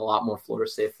talking a lot more Florida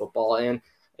State football. And,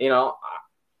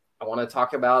 I want to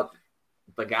talk about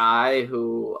the guy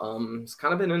who has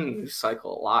kind of been in the news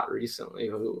cycle a lot recently,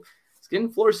 who is getting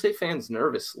Florida State fans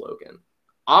nervous, Logan.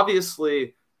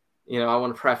 Obviously, I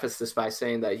want to preface this by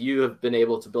saying that you have been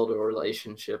able to build a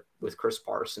relationship with Chris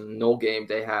Parson. Knoll Game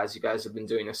Day has. You guys have been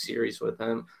doing a series with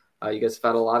him. You guys have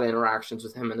had a lot of interactions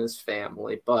with him and his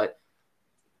family. But,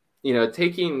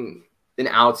 taking an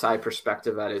outside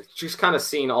perspective at it, just kind of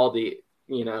seeing all the,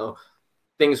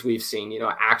 things we've seen,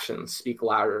 actions speak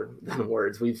louder than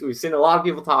words. We've seen a lot of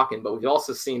people talking, but we've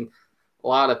also seen a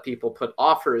lot of people put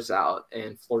offers out,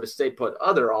 and Florida State put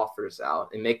other offers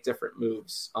out and make different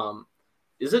moves.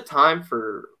 Is it time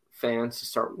for fans to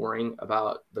start worrying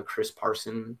about the Chris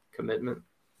Parson commitment?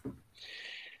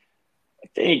 I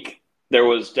think there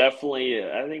was definitely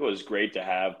 – I think it was great to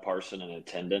have Parson in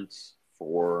attendance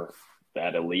for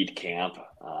that elite camp.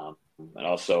 It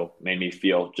also made me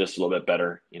feel just a little bit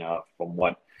better, from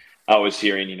what I was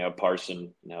hearing.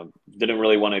 Parson, didn't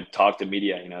really want to talk to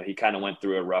media. He kind of went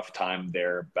through a rough time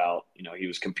there about, he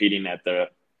was competing at the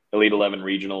Elite 11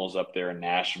 regionals up there in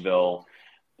Nashville.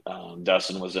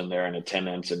 Dustin was in there in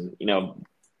attendance, and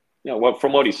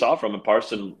from what he saw from him,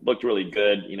 Parson looked really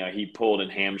good. He pulled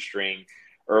a hamstring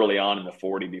early on in the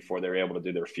 40 before they were able to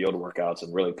do their field workouts,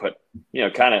 and really put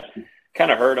kind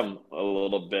of hurt him a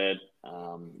little bit,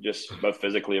 just both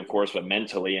physically, of course, but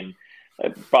mentally, and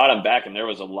it brought him back. And there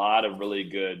was a lot of really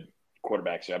good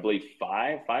quarterbacks. I believe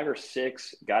five or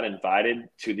six got invited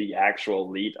to the actual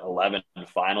Elite 11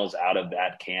 finals out of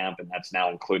that camp, and that's now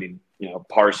including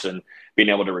Parson being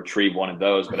able to retrieve one of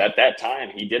those. But at that time,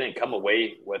 he didn't come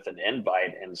away with an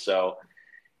invite, and so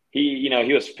he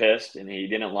was pissed, and he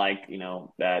didn't like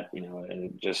that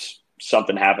and just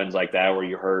something happens like that where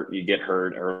you get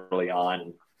hurt early on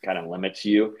and kind of limits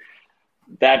you.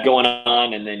 That going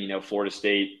on, and then Florida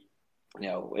State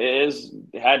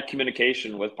had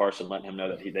communication with Parson, letting him know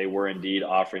that they were indeed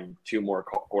offering 2 more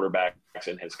quarterbacks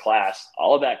in his class.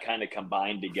 All of that kind of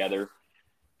combined together,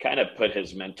 kind of put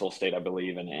his mental state, I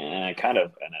believe, in a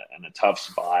tough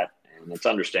spot. And it's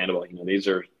understandable. These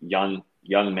are young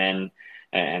men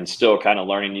and still kind of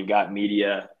learning. You've got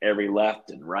media every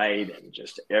left and right and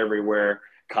just everywhere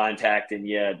contacting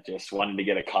you, just wanting to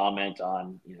get a comment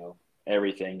on,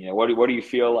 everything. What do you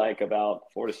feel like about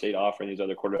Florida State offering these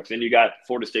other quarterbacks? And you got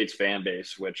Florida State's fan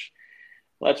base, which,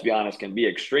 let's be honest, can be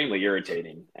extremely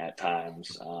irritating at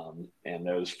times. And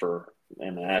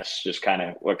that's just kind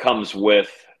of what comes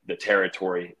with the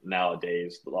territory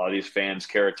nowadays. A lot of these fans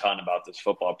care a ton about this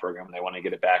football program and they want to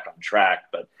get it back on track.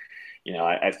 But,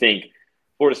 I think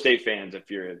Florida State fans, if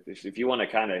you want to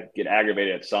kind of get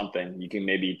aggravated at something, you can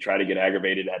maybe try to get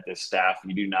aggravated at this staff.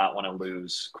 You do not want to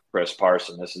lose Chris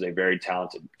Parson. This is a very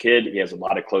talented kid. He has a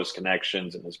lot of close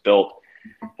connections and has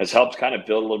helped kind of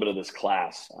build a little bit of this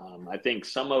class. I think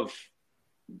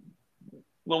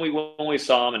when we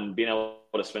saw him and being able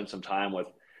to spend some time with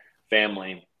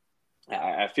family,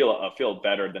 I feel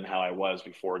better than how I was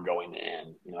before going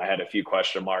in. I had a few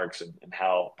question marks and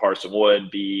how Parson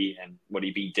would be, and would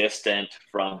he be distant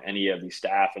from any of the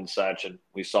staff and such. And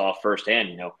we saw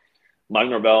firsthand, Mike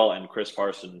Norvell and Chris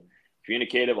Parson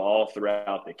communicative all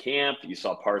throughout the camp. You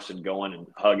saw Parson going and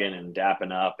hugging and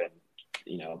dapping up and,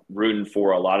 rooting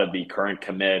for a lot of the current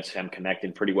commits, him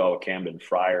connecting pretty well with Camden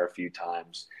Fryer a few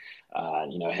times,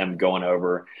 him going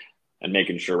over and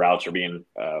making sure routes are being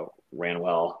ran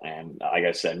well. And like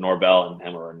I said, Norvell and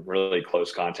him were in really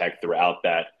close contact throughout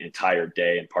that entire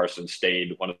day. And Parson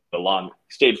stayed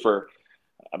for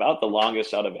about the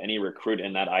longest out of any recruit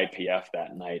in that IPF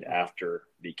that night after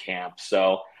the camp.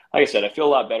 So like I said, I feel a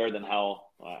lot better than how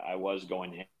I was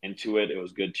going into it. It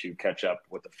was good to catch up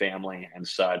with the family and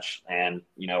such. And,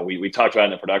 we talked about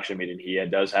in the production meeting, he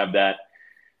does have that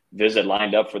visit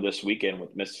lined up for this weekend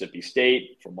with Mississippi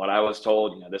State. From what I was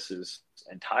told, this is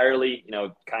entirely,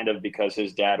 kind of because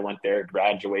his dad went there,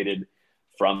 graduated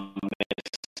from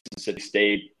Mississippi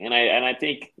State. And I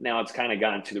think now it's kind of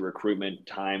gotten to the recruitment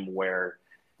time where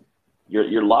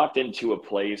you're locked into a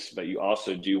place, but you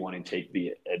also do want to take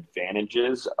the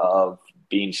advantages of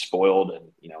being spoiled and,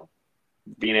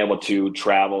 being able to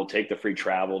travel, take the free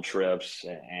travel trips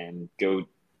and go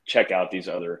check out these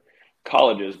other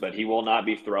colleges. But he will not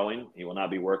be throwing. He will not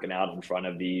be working out in front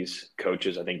of these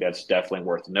coaches. I think that's definitely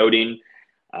worth noting.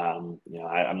 I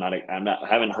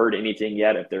haven't heard anything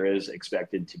yet if there is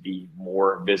expected to be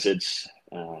more visits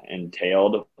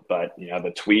entailed, but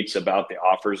the tweets about the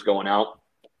offers going out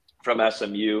from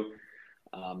SMU,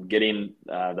 getting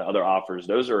the other offers,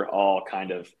 those are all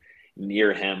kind of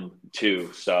near him too.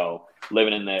 So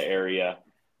living in the area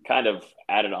kind of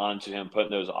added on to him putting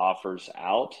those offers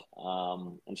out.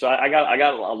 And so I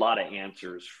got a lot of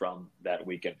answers from that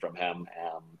weekend from him.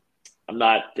 I'm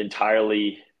not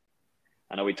entirely,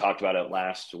 I know we talked about it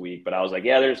last week, but I was like,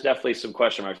 yeah, there's definitely some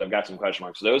question marks. I've got some question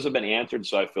marks. So those have been answered.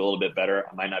 So I feel a little bit better.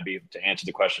 I might not be able to answer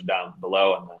the question down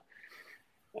below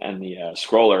and the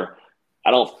scroller.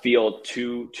 I don't feel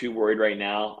too worried right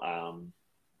now.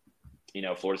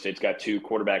 Florida State's got 2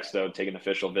 quarterbacks though taking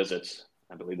official visits,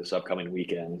 I believe, this upcoming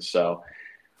weekend. So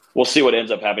we'll see what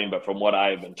ends up happening. But from what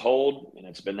I've been told, and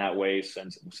it's been that way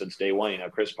since day one,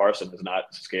 Chris Parson is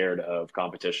not scared of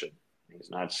competition. He's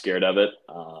not scared of it.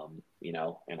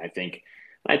 And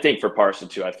I think for Parson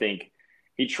too, I think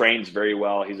he trains very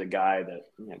well. He's a guy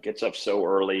that gets up so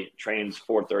early, trains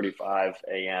 4:35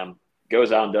 a.m.,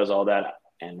 goes out and does all that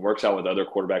and works out with other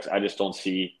quarterbacks. I just don't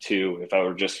see if I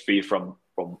were just be from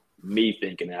me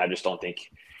thinking that, I just don't think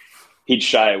he'd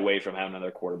shy away from having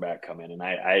another quarterback come in. And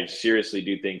I seriously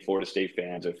do think Florida State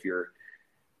fans, if you're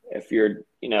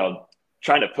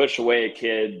trying to push away a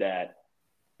kid that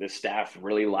the staff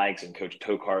really likes and Coach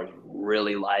Tokar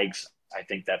really likes, I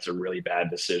think that's a really bad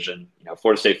decision.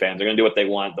 Florida State fans are going to do what they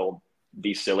want. They'll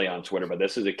be silly on Twitter, but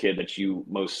this is a kid that you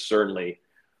most certainly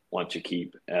want to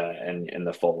keep in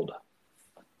the fold.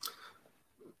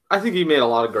 I think you made a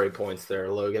lot of great points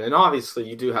there, Logan. And obviously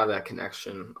you do have that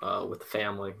connection with the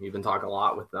family. You've been talking a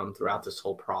lot with them throughout this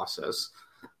whole process.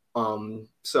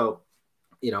 So,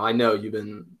 I know you've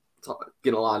been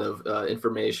getting a lot of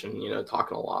information,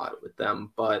 talking a lot with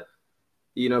them. But,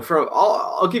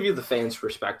 I'll give you the fans'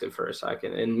 perspective for a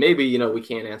second. And maybe, we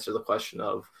can't answer the question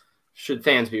of should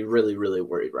fans be really, really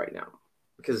worried right now?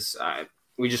 Because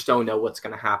we just don't know what's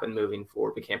going to happen moving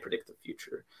forward. We can't predict the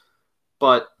future.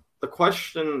 But the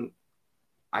question,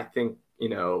 I think,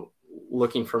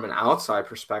 looking from an outside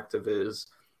perspective is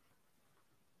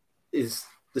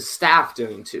the staff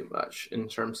doing too much in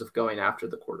terms of going after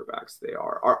the quarterbacks they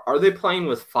are? Are they playing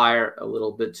with fire a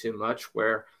little bit too much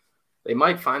where they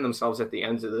might find themselves at the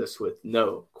end of this with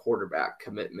no quarterback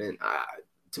commitment?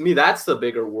 To me, that's the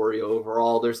bigger worry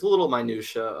overall. There's a little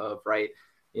minutia of, right,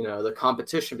 the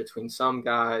competition between some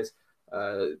guys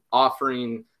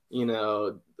offering,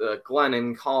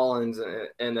 Glennon, Collins,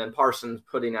 and then Parsons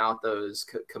putting out those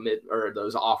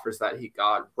those offers that he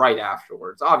got right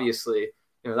afterwards. Obviously,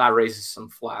 that raises some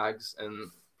flags,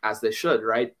 and as they should,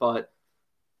 right? But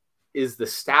is the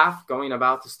staff going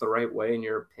about this the right way, in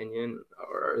your opinion,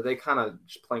 or are they kind of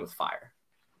just playing with fire?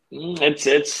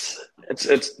 It's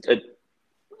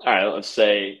all right. Let's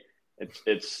say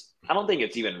it's. I don't think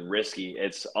it's even risky.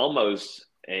 It's almost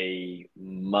a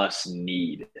must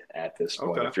need at this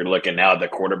point. Okay. If you're looking now at the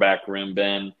quarterback room,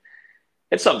 Ben,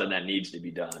 it's something that needs to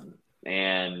be done.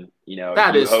 And,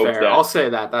 that is fair. I'll say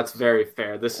that. That's very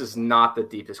fair. This is not the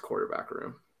deepest quarterback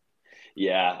room.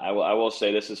 Yeah, I will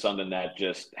say this is something that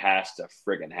just has to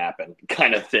friggin' happen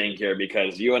kind of thing here,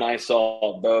 because you and I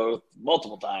saw both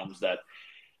multiple times that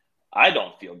I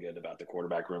don't feel good about the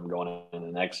quarterback room going into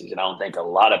the next season. I don't think a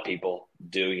lot of people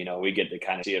do. We get to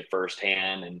kind of see it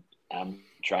firsthand, and I'm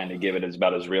trying to give it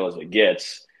about as real as it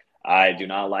gets. I do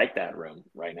not like that room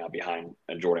right now behind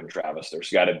Jordan Travis.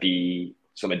 There's got to be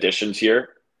some additions here.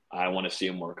 I want to see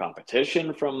more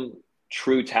competition from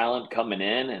true talent coming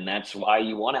in, and that's why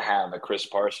you want to have a Chris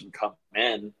Parson come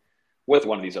in with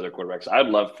one of these other quarterbacks. I'd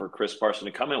love for Chris Parson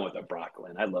to come in with a Brock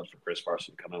Glenn. I'd love for Chris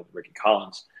Parson to come in with Ricky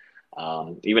Collins.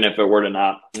 Even if it were to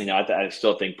not, I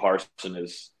still think Parson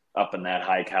is up in that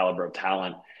high caliber of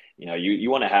talent. You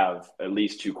want to have at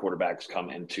least two quarterbacks come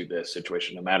into this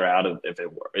situation, no matter if it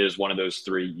is one of those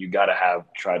three. You got to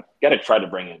try to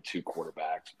bring in two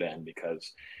quarterbacks, Ben,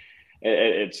 because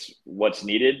it's what's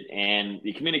needed, and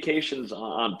the communication's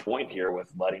on point here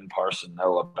with letting Parson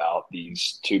know about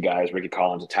these two guys. Ricky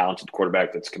Collins, a talented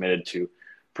quarterback that's committed to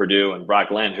Purdue, and Brock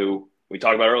Glenn, who we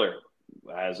talked about earlier,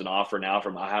 has an offer now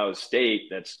from Ohio State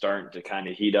that's starting to kind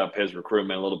of heat up his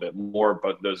recruitment a little bit more.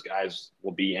 Both of those guys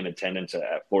will be in attendance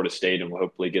at Florida State, and we'll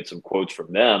hopefully get some quotes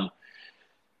from them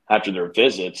after their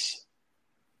visits.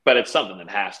 But it's something that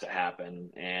has to happen.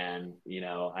 And,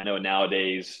 I know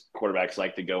nowadays quarterbacks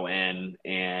like to go in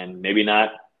and maybe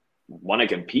not want to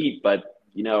compete, but,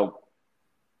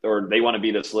 or they want to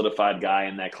be the solidified guy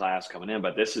in that class coming in.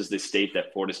 But this is the state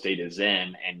that Florida State is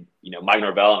in. And, Mike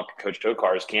Norvell and Coach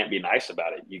Tokars can't be nice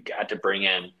about it. You got to bring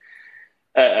in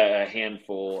a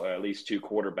handful, or at least two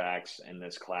quarterbacks in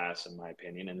this class, in my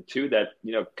opinion, and two that,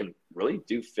 can really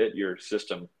do fit your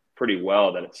system pretty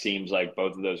well. That it seems like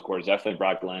both of those quarterbacks, definitely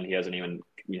Brock Glenn, he hasn't even,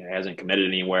 hasn't committed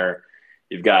anywhere.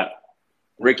 You've got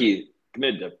Ricky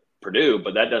committed to Purdue,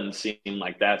 but that doesn't seem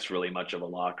like that's really much of a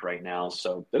lock right now.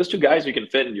 So those two guys you can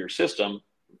fit into your system,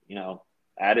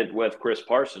 added with Chris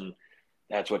Parson,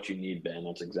 that's what you need, Ben.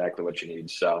 That's exactly what you need.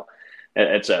 So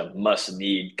it's a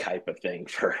must-need type of thing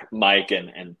for Mike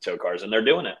and Tokars, and they're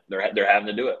doing it. They're having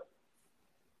to do it.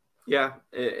 Yeah,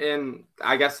 and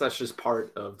I guess that's just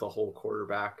part of the whole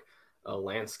quarterback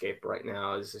landscape right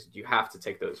now, is you have to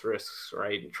take those risks,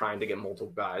 right? And trying to get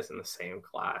multiple guys in the same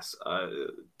class.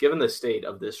 Given the state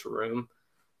of this room,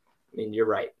 I mean, you're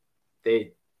right.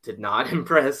 They did not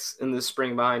impress in the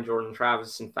spring behind Jordan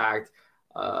Travis. In fact,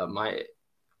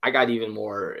 I got even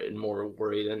more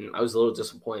worried, and I was a little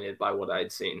disappointed by what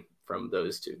I'd seen from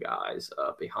those two guys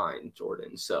behind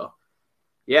Jordan. So,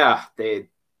 yeah, the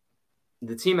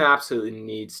team absolutely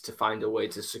needs to find a way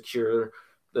to secure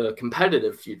the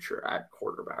competitive future at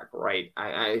quarterback, right?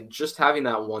 I just having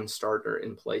that one starter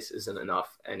in place isn't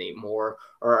enough anymore,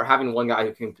 or having one guy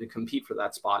who can compete for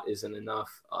that spot isn't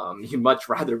enough. You'd much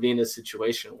rather be in a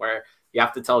situation where you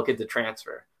have to tell a kid to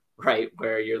transfer, right?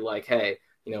 Where you're like, hey,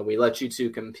 we let you two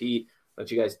compete,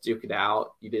 let you guys duke it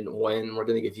out. You didn't win. We're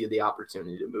going to give you the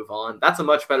opportunity to move on. That's a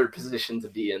much better position to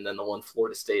be in than the one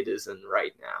Florida State is in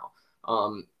right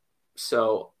now.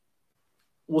 So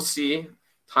we'll see.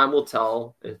 Time will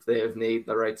tell if they have made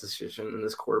the right decision in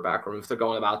this quarterback room, if they're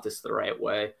going about this the right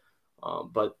way.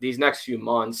 But these next few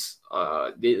months,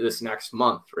 this next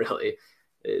month really,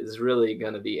 is really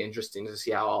going to be interesting to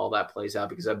see how all that plays out,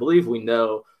 because I believe we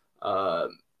know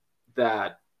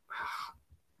that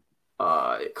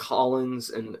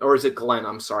Collins or is it Glenn?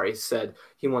 I'm sorry, said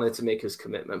he wanted to make his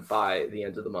commitment by the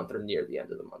end of the month, or near the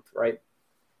end of the month, right?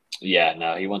 Yeah,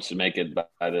 no, he wants to make it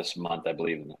by this month, I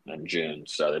believe, in June.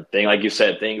 So the thing, like you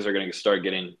said, things are going to start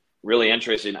getting really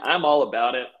interesting. I'm all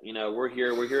about it. We're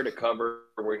here to cover.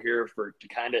 We're here to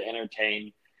kind of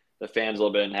entertain the fans a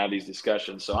little bit and have these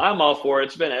discussions. So I'm all for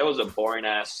it. It was a boring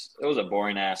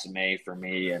ass May for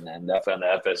me, and definitely on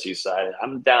the FSU side.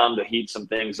 I'm down to heat some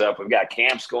things up. We've got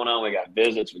camps going on, we got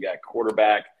visits, we got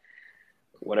quarterback,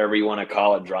 whatever you want to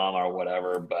call it, drama or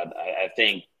whatever. But I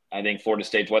think Florida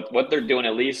State's what they're doing,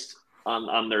 at least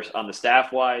on the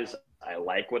staff wise. I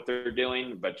like what they're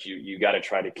doing, but you got to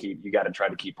try to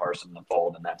keep Parson in the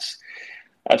fold, and that's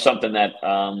something that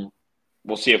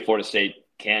we'll see if Florida State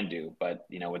can do. But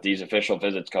with these official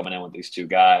visits coming in with these two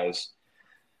guys,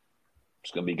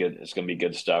 it's gonna be good. It's gonna be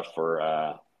good stuff for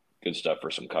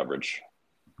some coverage.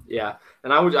 Yeah,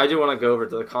 and I do want to go over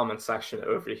to the comment section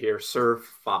over here.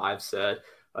 Serve5 said,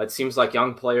 it seems like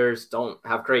young players don't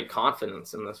have great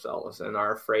confidence in themselves and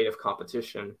are afraid of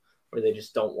competition, or they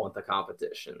just don't want the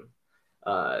competition.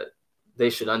 They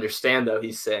should understand, though,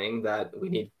 he's saying that we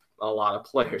need a lot of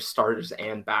players, starters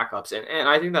and backups. And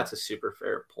I think that's a super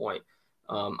fair point.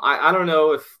 I don't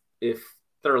know if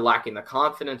they're lacking the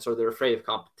confidence or they're afraid of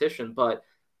competition, but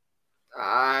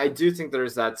I do think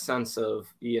there's that sense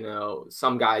of,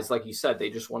 some guys, like you said, they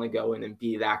just want to go in and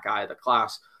be that guy of the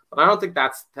class. But I don't think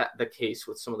that's the case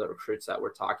with some of the recruits that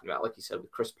we're talking about. Like you said,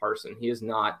 with Chris Parson, he is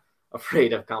not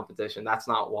afraid of competition. That's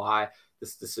not why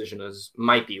this decision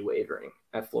might be wavering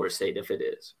at Florida State. If it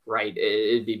is, right,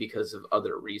 it'd be because of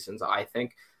other reasons. I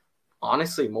think,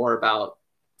 honestly, more about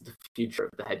the future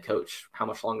of the head coach. How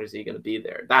much longer is he going to be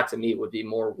there? That, to me, would be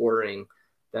more worrying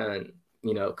than,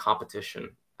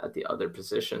 competition at the other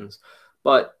positions.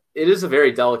 But it is a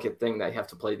very delicate thing that you have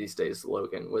to play these days,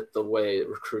 Logan, with the way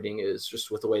recruiting is, just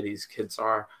with the way these kids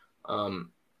are.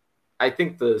 I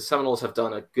think the Seminoles have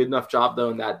done a good enough job,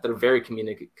 though, in that they're very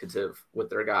communicative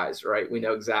with their guys, right? We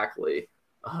know exactly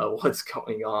what's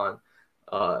going on.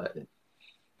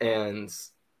 And,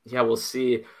 yeah, we'll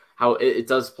see how it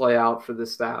does play out for the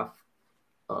staff.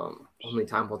 Only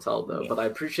time will tell, though. But I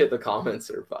appreciate the comments,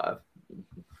 Serve5.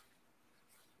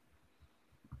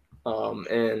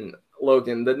 And,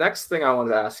 Logan, the next thing I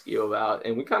wanted to ask you about,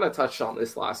 and we kind of touched on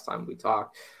this last time we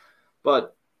talked,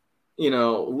 but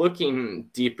looking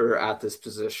deeper at this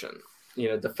position,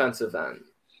 defensive end,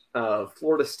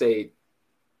 Florida State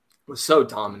was so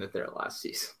dominant there last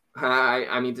season.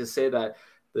 I mean, to say that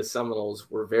the Seminoles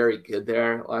were very good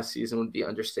there last season would be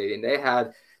understating. They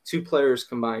had two players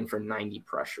combined for 90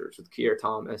 pressures with Keir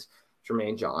Thomas,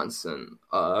 Jermaine Johnson.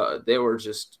 They were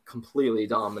just completely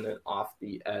dominant off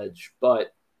the edge.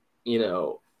 But,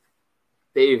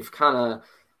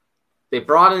 they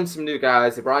brought in some new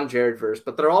guys. They brought in Jared Verse,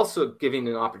 but they're also giving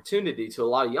an opportunity to a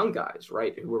lot of young guys,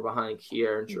 right, who were behind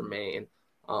Keir and Jermaine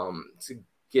to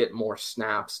get more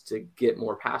snaps, to get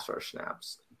more pass rush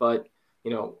snaps. But,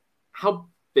 how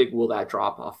big will that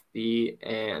drop-off be,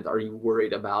 and are you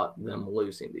worried about them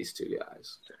losing these two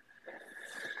guys?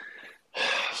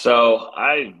 So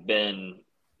I've been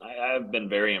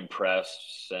very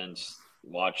impressed since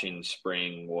watching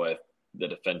spring with the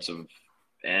defensive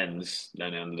ends.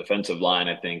 And on the defensive line,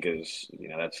 I think is,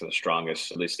 that's the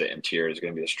strongest, at least the interior is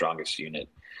going to be the strongest unit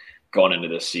going into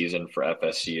this season for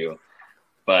FSU.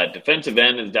 But defensive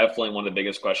end is definitely one of the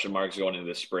biggest question marks going into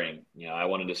the spring. I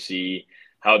wanted to see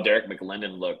how Derek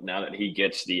McLendon looked now that he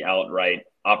gets the outright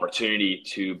opportunity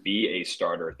to be a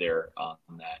starter there on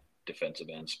that defensive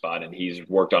end spot. And he's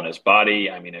worked on his body.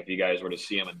 I mean, if you guys were to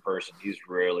see him in person, he's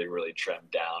really, really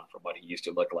trimmed down from what he used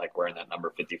to look like wearing that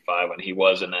number 55 when he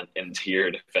was in that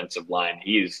interior defensive line.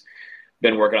 He's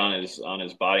been working on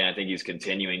his body, and I think he's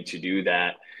continuing to do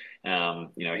that.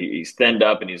 He's thinned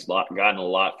up and he's gotten a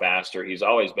lot faster. He's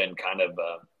always been kind of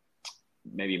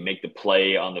maybe make the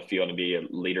play on the field and be a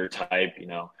leader type,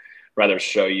 rather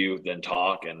show you than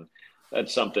talk. And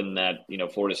that's something that,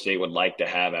 Florida State would like to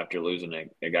have after losing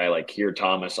a guy like Keir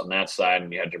Thomas on that side.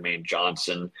 And you had Jermaine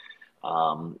Johnson.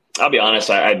 I'll be honest,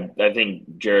 I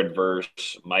think Jared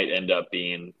Verse might end up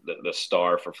being the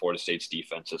star for Florida State's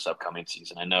defense this upcoming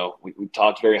season. I know we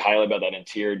talked very highly about that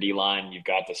interior D-line. You've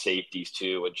got the safeties,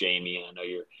 too, with Jamie, and I know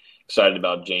you're excited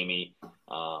about Jamie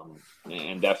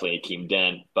and definitely Akeem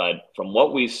Dent. But from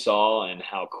what we saw and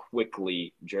how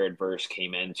quickly Jared Verse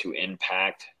came in to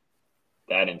impact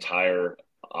that entire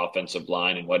offensive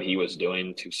line and what he was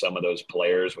doing to some of those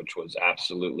players, which was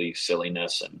absolutely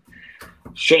silliness and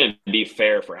shouldn't be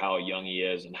fair for how young he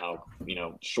is and how,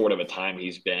 short of a time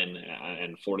he's been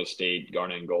in Florida State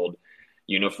garnet and gold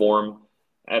uniform.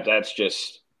 That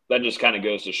just kind of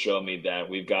goes to show me that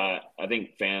I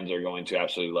think fans are going to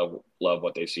absolutely love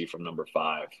what they see from number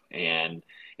 5. And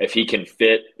if he can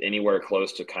fit anywhere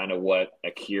close to kind of what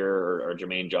Keir or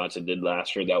Jermaine Johnson did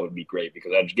last year, that would be great,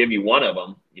 because I'd give you one of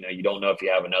them. You don't know if you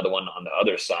have another one on the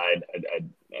other side,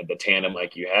 the tandem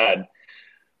like you had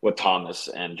with Thomas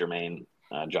and Jermaine.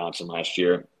 Johnson last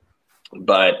year.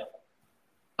 But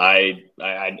I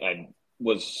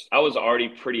was already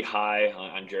pretty high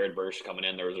on Jared Verse coming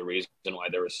in. There was a reason why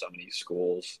there were so many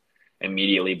schools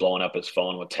immediately blowing up his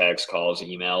phone with texts, calls,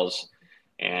 emails.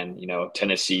 And,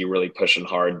 Tennessee really pushing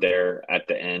hard there at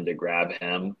the end to grab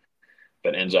him,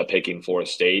 but ends up picking Florida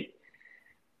State.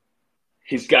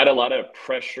 He's got a lot of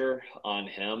pressure on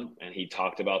him, and he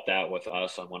talked about that with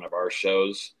us on one of our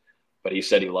shows, but he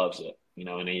said he loves it,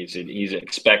 and he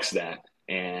expects that.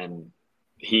 And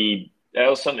that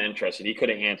was something interesting. He could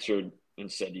have answered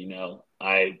and said,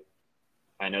 I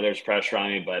know there's pressure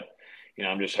on me, but,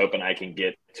 I'm just hoping I can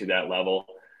get to that level.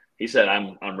 He said,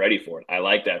 I'm ready for it. I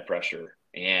like that pressure.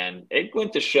 And it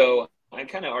went to show, I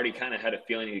already had a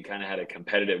feeling he kind of had a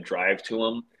competitive drive to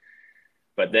him.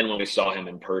 But then when we saw him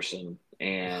in person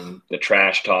and the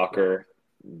trash talker,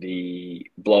 the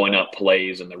blowing up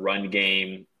plays in the run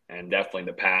game, and definitely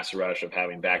the pass rush of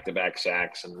having back-to-back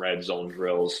sacks and red zone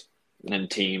drills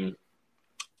and team.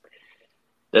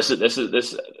 We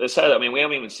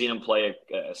haven't even seen him play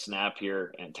a snap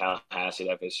here in Tallahassee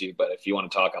at FSU. But if you want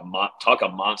to talk a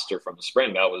monster from the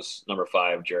spring, that was number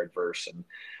 5, Jared Verse. And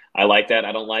I like that.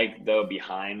 I don't like, though,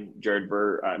 behind Jared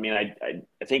Verse.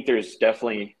 I think there's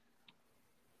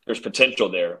potential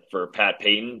there for Pat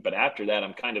Payton. But after that,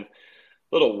 I'm kind of a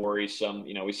little worrisome.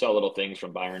 We saw little things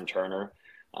from Byron Turner.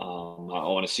 I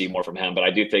want to see more from him. But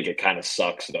I do think it kind of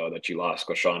sucks, though, that you lost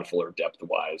Quashon Fuller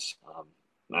depth-wise.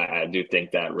 I do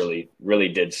think that really, really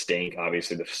did stink.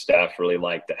 Obviously, the staff really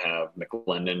liked to have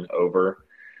McClendon over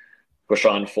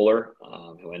Quashon Fuller,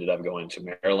 who ended up going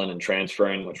to Maryland and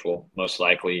transferring, which will most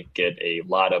likely get a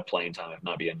lot of playing time, if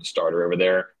not being the starter over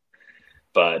there.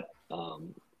 But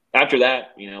after that,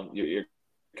 you're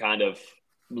kind of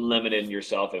limiting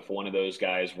yourself if one of those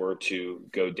guys were to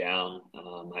go down.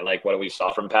 I like what we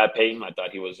saw from Pat Payton. I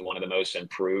thought he was one of the most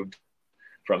improved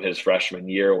from his freshman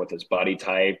year with his body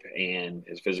type and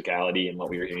his physicality and what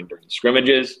we were hearing during the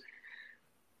scrimmages.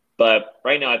 But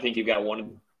right now, I think you've got one of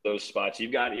those spots.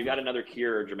 You've got another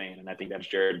Kier, Jermaine, and I think that's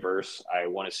Jared Verse. I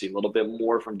want to see a little bit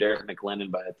more from Derek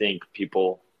McClendon, but I think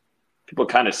people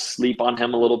kind of sleep on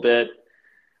him a little bit.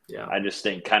 Yeah, I just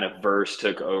think kind of Verse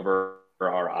took over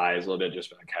our eyes a little bit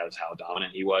just because how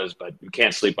dominant he was, but you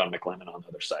can't sleep on McClendon on the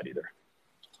other side either.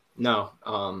 No,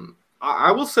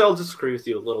 I will say I'll disagree with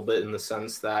you a little bit in the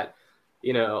sense that,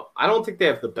 I don't think they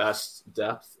have the best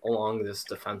depth along this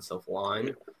defensive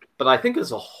line. But I think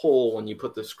as a whole, when you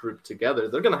put this group together,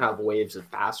 they're going to have waves of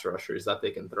pass rushers that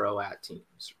they can throw at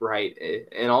teams, right?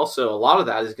 And also a lot of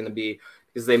that is going to be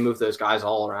because they move those guys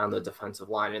all around the defensive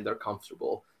line and they're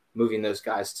comfortable moving those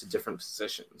guys to different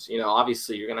positions.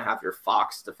 Obviously you're going to have your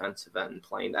Fox defensive end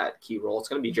playing that key role. It's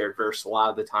going to be Jared Verse a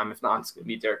lot of the time. If not, it's going to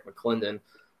be Derek McClendon.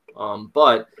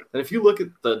 But then if you look at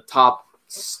the top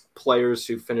players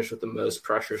who finished with the most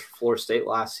pressures for Florida State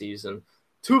last season,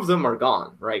 2 of them are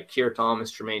gone, right? Keir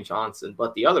Thomas, Jermaine Johnson,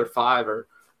 but the other 5 are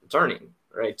returning,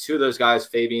 right? 2 of those guys,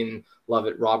 Fabian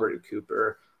Lovett, Robert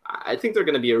Cooper. I think they're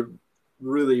going to be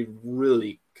really,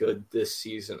 really good this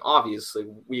season. Obviously,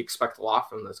 we expect a lot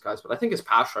from those guys, but I think as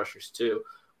pass rushers too,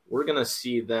 we're going to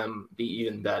see them be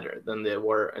even better than they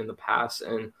were in the past.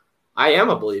 And I am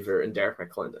a believer in Derek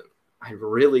McClendon. I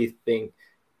really think,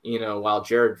 while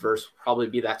Jared Verse will probably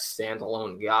be that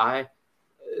standalone guy,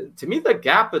 to me, the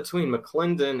gap between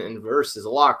McClendon and Verse is a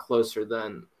lot closer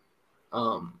than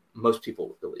most people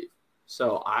would believe.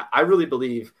 So I really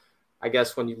believe, I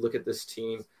guess, when you look at this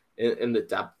team in the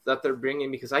depth that they're bringing,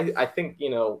 because I think,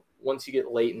 once you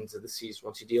get late into the season,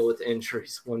 once you deal with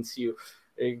injuries, once you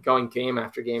going game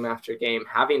after game after game,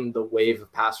 having the wave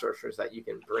of pass rushers that you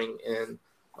can bring in,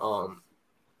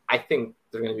 I think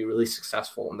they're going to be really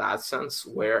successful in that sense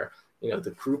where,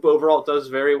 the group overall does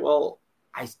very well.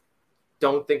 I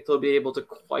don't think they'll be able to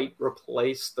quite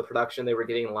replace the production they were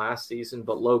getting last season,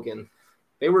 but Logan,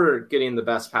 they were getting the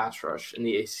best pass rush in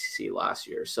the ACC last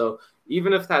year. So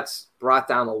even if that's brought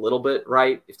down a little bit,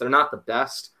 right, if they're not the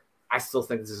best, I still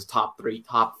think this is top 3,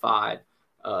 top 5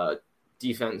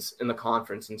 defense in the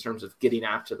conference in terms of getting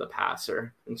after the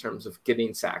passer, in terms of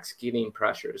getting sacks, getting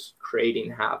pressures,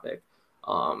 creating havoc.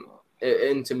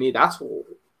 And to me, that's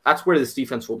where this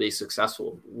defense will be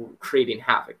successful, creating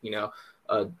havoc,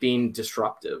 being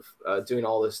disruptive, doing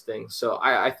all those things. So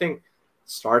I think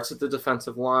starts at the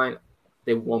defensive line.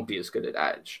 They won't be as good at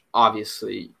edge.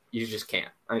 Obviously, you just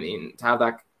can't. To have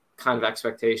that kind of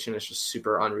expectation is just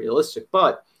super unrealistic.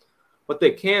 But what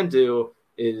they can do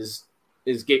is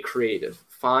get creative,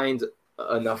 find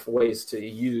enough ways to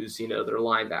use, their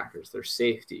linebackers, their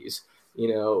safeties,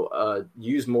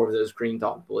 use more of those green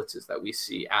dot blitzes that we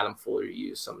see Adam Fuller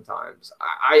use sometimes.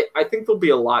 I think they'll be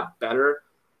a lot better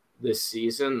this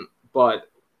season, but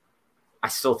I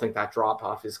still think that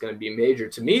drop-off is going to be major.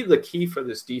 To me, the key for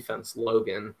this defense,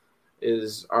 Logan,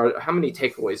 is how many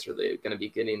takeaways are they going to be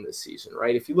getting this season,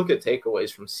 right? If you look at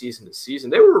takeaways from season to season,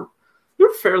 they were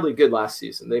fairly good last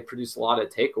season. They produced a lot of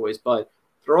takeaways, but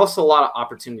there are also a lot of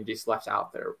opportunities left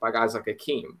out there by guys like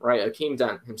Akeem, right? Akeem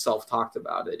Dent himself talked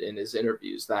about it in his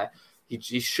interviews that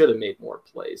he should have made more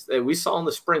plays. We saw in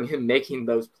the spring him making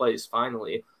those plays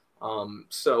finally.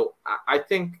 So I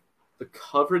think the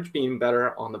coverage being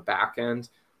better on the back end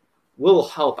will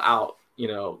help out,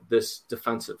 this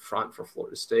defensive front for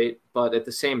Florida State. But at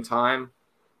the same time,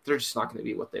 they're just not going to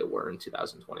be what they were in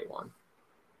 2021.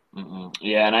 Mm-hmm.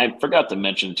 Yeah, and I forgot to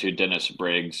mention too, Dennis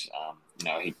Briggs.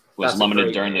 He was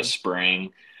limited during the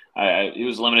spring. He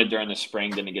was limited during the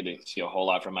spring. Didn't get to see a whole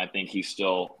lot from him. I think he's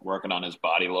still working on his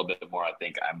body a little bit more. I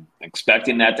think I'm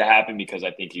expecting that to happen because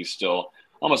I think he's still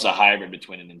almost a hybrid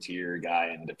between an interior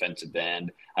guy and a defensive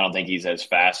end. I don't think he's as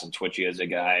fast and twitchy as a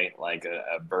guy like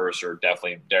a Burse or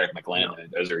definitely Derek McLennan. No.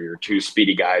 Those are your two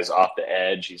speedy guys off the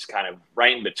edge. He's kind of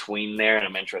right in between there, and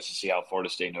I'm interested to see how Florida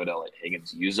State and Odell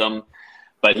Higgins use him.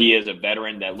 But he is a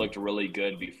veteran that looked really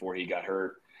good before he got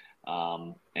hurt.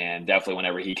 And definitely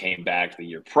whenever he came back the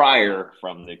year prior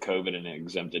from the COVID and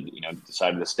exempted,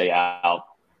 decided to stay out,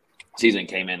 season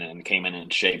came in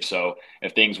shape. So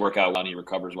if things work out well and he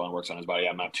recovers well and works on his body,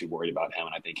 I'm not too worried about him.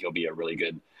 And I think he'll be a really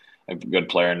good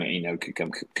player and,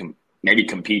 could maybe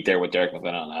compete there with Derek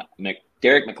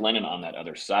McLennan on that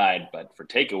other side. But for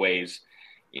takeaways,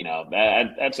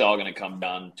 that's all going to come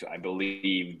down to, I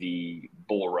believe, the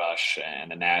bull rush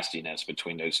and the nastiness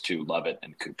between those two, Lovett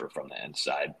and Cooper from the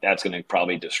inside. That's going to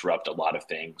probably disrupt a lot of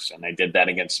things. And they did that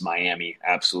against Miami,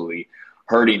 absolutely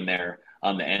hurting there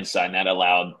on the inside. And that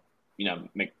allowed,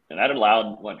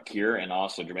 Kier and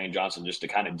also Jermaine Johnson just to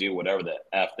kind of do whatever the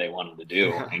F they wanted to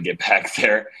do and get back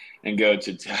there and go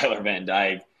to Tyler Van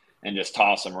Dyke and just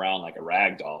toss him around like a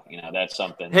rag doll. That's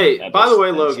something. Hey, by the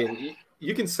way, Logan,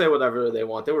 you can say whatever they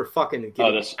want. They were fucking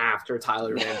getting after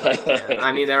Tyler Van Dyke. Man.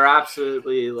 I mean, they're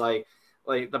absolutely like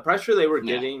the pressure they were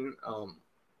getting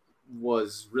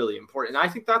was really important. And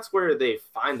I think that's where they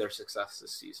find their success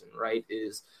this season, right?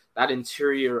 Is that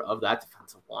interior of that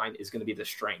defensive line is going to be the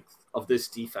strength of this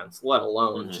defense, let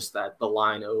alone just the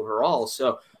line overall.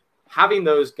 So having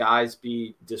those guys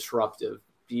be disruptive,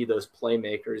 be those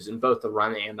playmakers in both the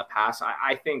run and the pass,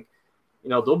 I think,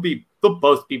 they'll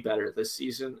both be better this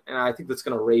season. And I think that's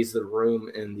going to raise the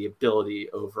room and the ability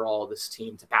overall of this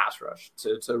team to pass rush,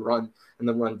 to run in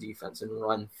the run defense and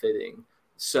run fitting.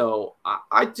 So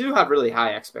I do have really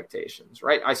high expectations,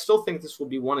 right? I still think this will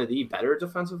be one of the better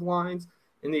defensive lines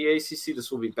in the ACC. This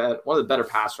will be one of the better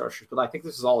pass rushers, but I think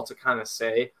this is all to kind of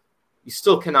say you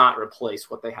still cannot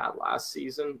replace what they had last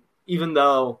season, even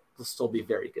though they'll still be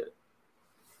very good.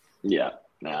 Yeah,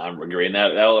 no, I'm agreeing.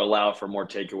 That'll allow for more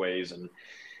takeaways. And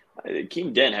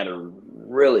Akeem Dent had a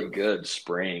really good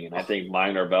spring, and I think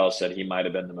Mike Norvell said he might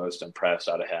have been the most impressed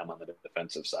out of him on the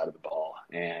defensive side of the ball.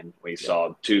 And we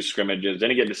saw two scrimmages.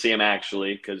 Didn't get to see him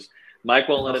actually because Mike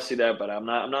won't let us see that, but I'm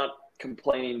not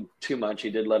complaining too much. He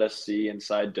did let us see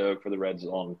inside Doak for the red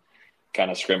zone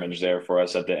kind of scrimmage there for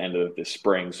us at the end of the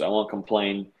spring. So I won't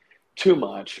complain too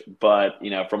much, but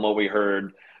from what we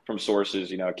heard from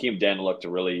sources, Akeem Dent looked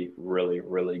really, really,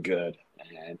 really good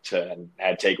and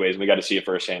had takeaways. We got to see it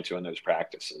firsthand too in those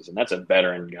practices. And that's a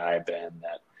veteran guy, Ben,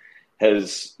 that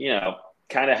has,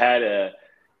 kind of had a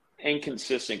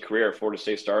inconsistent career. Florida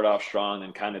State started off strong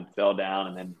and kind of fell down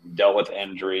and then dealt with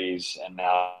injuries, and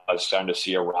now it's starting to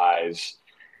see a rise.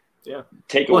 Yeah.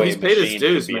 Takeaway he's paid his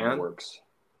dues, man. Works.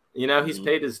 He's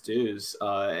paid his dues.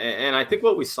 And I think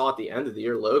what we saw at the end of the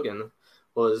year, Logan,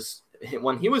 was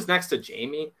when he was next to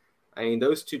Jamie, I mean,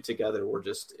 those two together were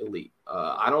just elite.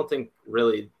 I don't think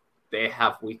really they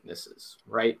have weaknesses,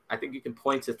 right? I think you can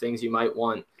point to things you might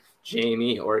want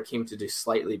Jamie or Akeem to do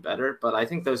slightly better, but I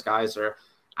think those guys are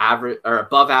average or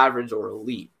above average or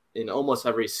elite in almost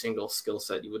every single skill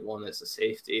set you would want as a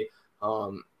safety.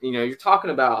 You're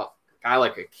talking about a guy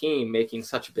like Akeem making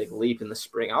such a big leap in the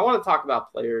spring. I want to talk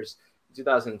about players in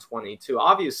 2022.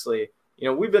 Obviously,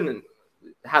 we've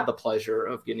had the pleasure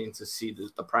of getting to see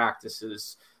the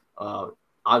practices.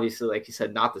 Obviously, like you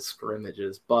said, not the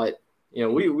scrimmages, but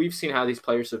we've seen how these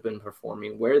players have been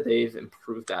performing, where they've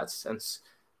improved that since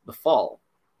the fall.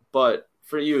 But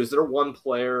for you, is there one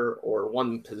player or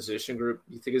one position group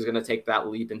you think is going to take that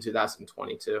leap in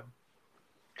 2022?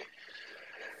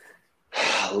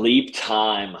 Leap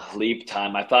time.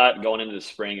 I thought going into the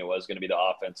spring it was going to be the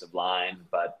offensive line,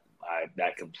 but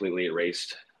that completely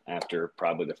erased after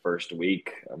probably the first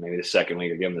week, or maybe the second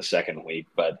week, or give them the second week.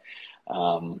 But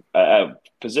a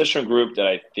position group that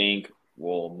I think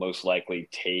will most likely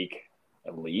take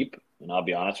a leap. And I'll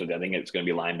be honest with you, I think it's going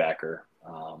to be linebacker.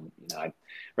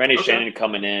 Randy Shannon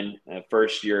coming in,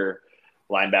 first year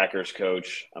linebackers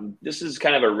coach. This is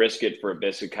kind of a risk it for a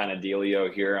biscuit kind of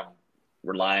dealio here. I'm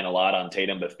relying a lot on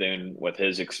Tatum Bethune with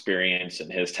his experience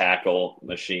and his tackle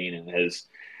machine and his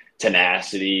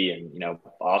tenacity, and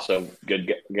also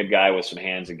good guy with some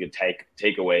hands and good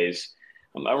takeaways.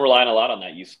 I'm relying a lot on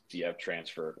that UCF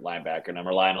transfer linebacker, and I'm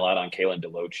relying a lot on Kalen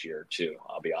DeLoach here too.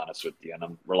 I'll be honest with you, and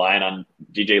I'm relying on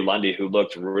DJ Lundy, who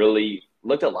looked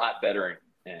a lot better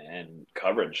in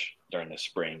coverage during the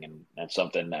spring, and that's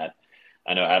something that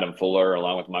I know Adam Fuller,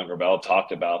 along with Mike Gravel,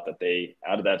 talked about, that they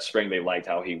out of that spring they liked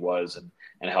how he was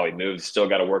and how he moved. Still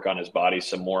got to work on his body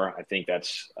some more. I think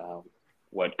that's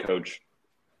what Coach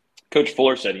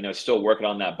Fuller said. Still working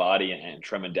on that body and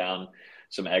trimming down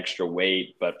some extra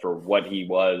weight, but for what he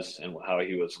was and how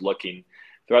he was looking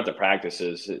throughout the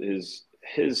practices,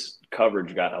 his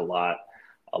coverage got a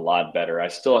lot better. I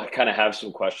still kind of have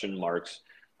some question marks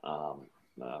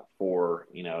for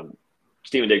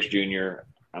Steven Diggs Jr.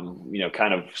 I'm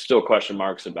kind of still question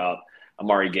marks about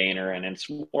Amari Gaynor, and it's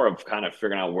more of kind of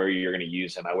figuring out where you're going to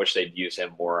use him. I wish they'd use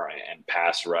him more in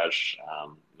pass rush,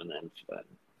 and then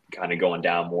kind of going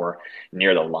down more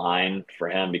near the line for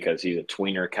him, because he's a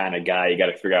tweener kind of guy. You got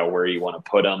to figure out where you want to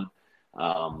put him.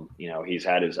 He's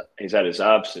had his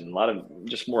ups and a lot of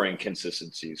just more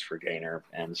inconsistencies for Gaynor,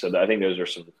 and so I think those are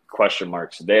some question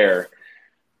marks there.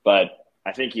 But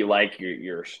I think you like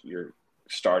your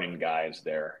starting guys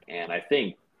there, and I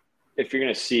think if you're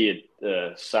going to see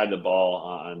the side of the ball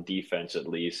on defense, at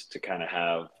least to kind of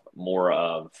have more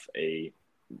of a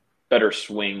better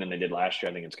swing than they did last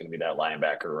year, I think it's going to be that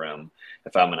linebacker room,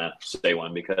 if I'm going to say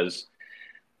one, because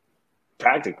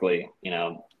practically,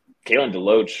 Kalen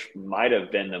DeLoach might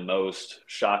have been the most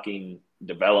shocking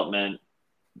development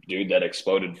dude that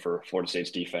exploded for Florida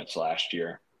State's defense last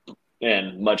year,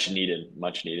 and much needed.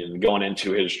 And going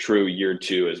into his true year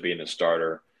 2 as being a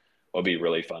starter will be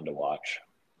really fun to watch.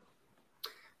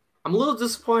 I'm a little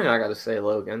disappointed, I got to say,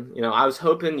 Logan. I was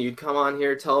hoping you'd come on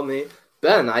here tell me,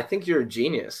 Ben, I think you're a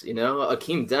genius.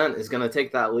 Akeem Dent is going to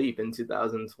take that leap in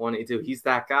 2022. He's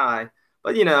that guy.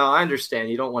 But, I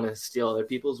understand you don't want to steal other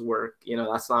people's work.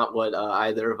 That's not what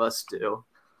either of us do.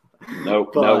 No,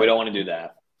 we don't want to do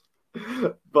that.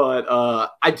 But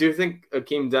I do think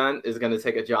Akeem Dent is going to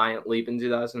take a giant leap in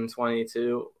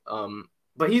 2022.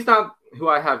 But he's not who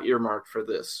I have earmarked for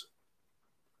this.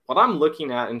 What I'm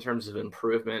looking at in terms of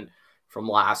improvement from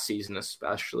last season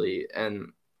especially,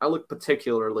 and I look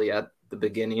particularly at the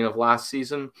beginning of last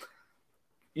season.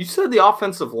 You said the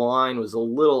offensive line was a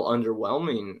little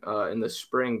underwhelming in the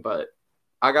spring, but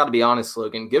I got to be honest,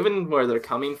 Logan, given where they're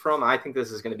coming from, I think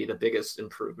this is going to be the biggest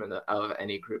improvement of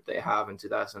any group they have in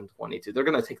 2022. They're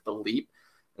going to take the leap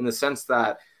in the sense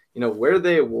that, where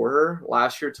they were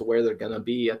last year to where they're going to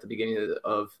be at the beginning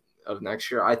of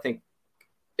next year, I think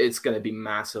it's going to be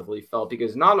massively felt,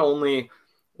 because not only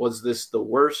was this the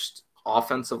worst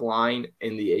offensive line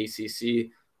in the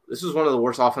ACC, this was one of the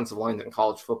worst offensive lines in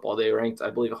college football. They ranked, I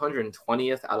believe,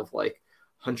 120th out of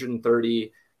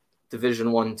 130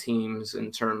 Division I teams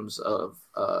in terms of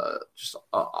just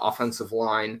offensive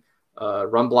line,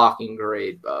 run blocking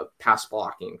grade, pass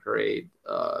blocking grade,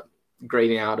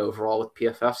 grading out overall with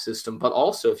PFF system. But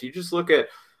also, if you just look at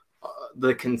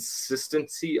the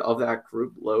consistency of that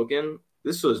group, Logan,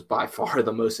 this was by far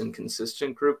the most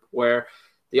inconsistent group, where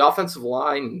the offensive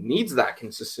line needs that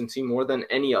consistency more than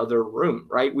any other room,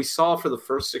 right? We saw for the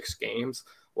first 6 games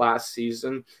last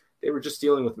season, they were just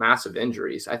dealing with massive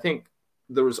injuries. I think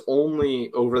there was only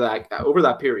over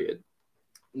that period,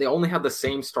 they only had the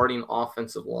same starting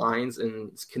offensive lines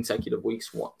in consecutive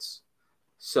weeks once.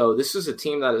 So this is a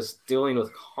team that is dealing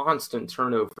with constant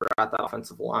turnover at the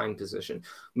offensive line position,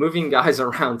 moving guys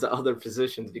around to other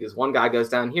positions, because one guy goes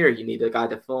down here, you need a guy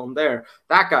to fill in there.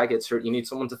 That guy gets hurt, you need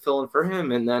someone to fill in for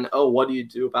him. And then, what do you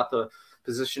do about the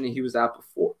position he was at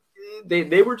before?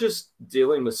 They were just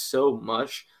dealing with so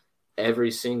much every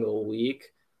single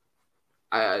week.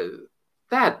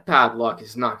 That bad luck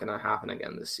is not going to happen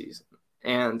again this season.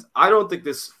 And I don't think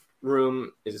this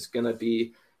room is going to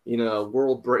be,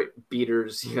 world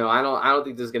beaters. I don't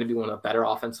think there's going to be one of the better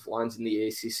offensive lines in the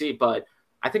ACC, but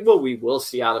I think what we will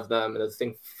see out of them, and I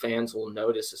think fans will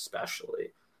notice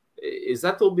especially, is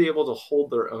that they'll be able to hold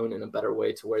their own in a better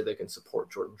way to where they can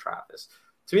support Jordan Travis.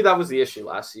 To me, that was the issue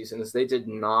last season, is they did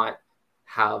not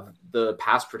have the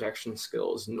pass protection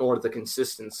skills nor the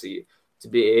consistency to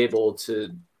be able to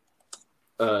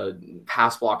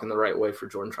pass block in the right way for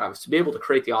Jordan Travis, to be able to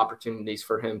create the opportunities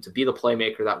for him to be the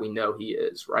playmaker that we know he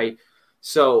is, right?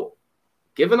 So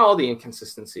given all the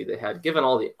inconsistency they had, given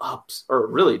all the ups, or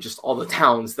really just all the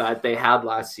downs that they had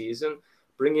last season,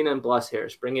 bringing in Bless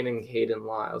Harris, bringing in Hayden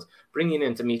Lyles, bringing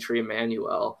in Dimitri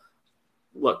Emmanuel,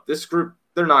 look, this group,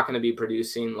 they're not going to be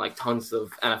producing like tons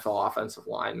of NFL offensive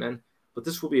linemen, but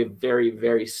this will be a very,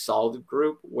 very solid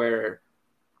group where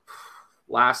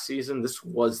last season, this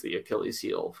was the Achilles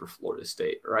heel for Florida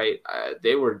State, right?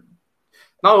 They were,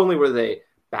 not only were they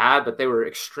bad, but they were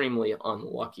extremely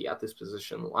unlucky at this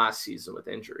position last season with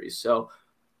injuries. So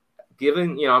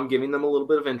I'm giving them a little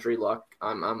bit of injury luck.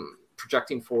 I'm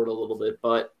projecting forward a little bit,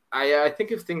 but I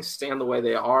think if things stand the way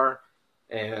they are,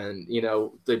 and,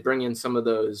 they bring in some of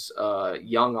those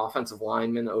young offensive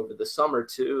linemen over the summer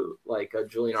too, like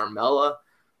Julian Armella.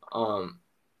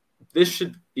 This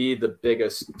should be the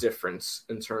biggest difference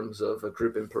in terms of a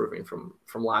group improving from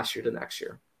last year to next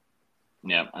year.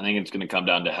 Yeah, I think it's going to come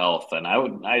down to health. And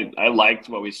I liked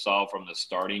what we saw from the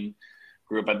starting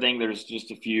group. I think there's just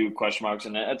a few question marks,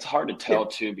 and it's hard to tell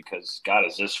too, because God,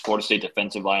 is this Florida State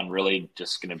defensive line really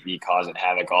just going to be causing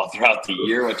havoc all throughout the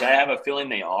year, which I have a feeling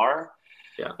they are.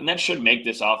 Yeah. And that should make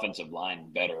this offensive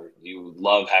line better. You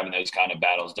love having those kind of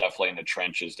battles, definitely in the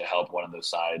trenches, to help one of those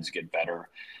sides get better.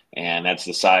 And that's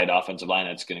the side offensive line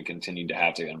that's going to continue to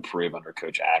have to improve under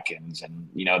Coach Atkins. And,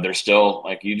 they're still,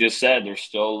 like you just said, they're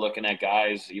still looking at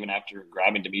guys, even after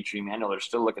grabbing Dimitri Emmanuel, they're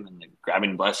still looking at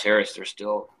grabbing Bless Harris. They're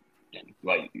still,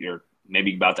 you're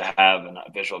maybe about to have an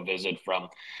official visit from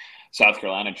South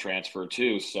Carolina transfer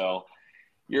too. So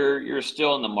you're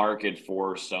still in the market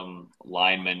for some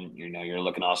linemen. You're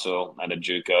looking also at a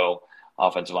JUCO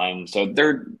offensive line. So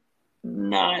they're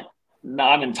not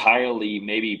entirely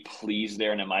maybe pleased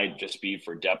there, and it might just be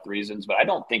for depth reasons, but I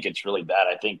don't think it's really that.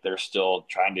 I think they're still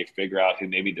trying to figure out who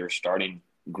maybe their starting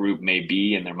group may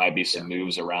be, and there might be some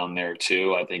moves around there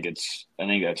too. I think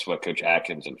that's what Coach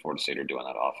Atkins and Florida State are doing,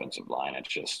 that offensive line. It's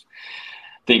just,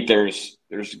 I think there's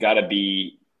got to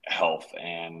be health,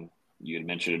 and you had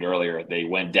mentioned it earlier. They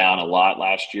went down a lot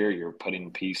last year. You're putting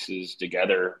pieces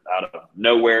together out of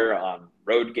nowhere on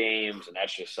road games, and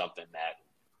that's just something that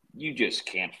you just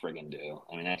can't friggin' do.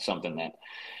 I mean, that's something that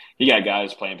you got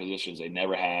guys playing positions they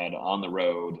never had on the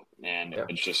road, and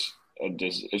it's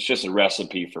just a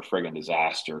recipe for friggin'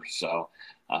 disaster. So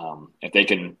if they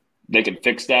can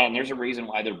fix that, and there's a reason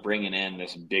why they're bringing in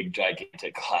this big,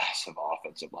 gigantic class of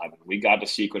offensive linemen. We got to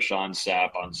see Quashon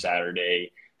Sapp on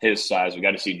Saturday, his size. We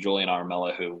got to see Julian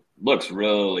Armella, who looks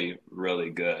really, really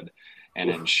good and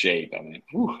in shape. I mean,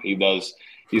 he does.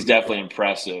 He's definitely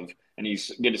impressive. And you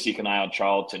get to see Kaniah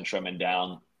Charlton trimming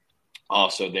down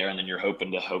also there. And then you're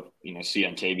hoping to see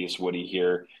Ontavious Woody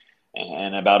here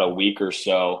in about a week or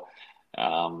so,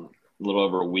 a little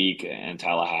over a week in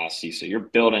Tallahassee. So you're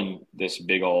building this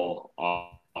big old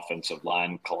offensive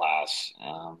line class.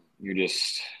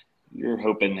 You're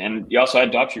hoping. And you also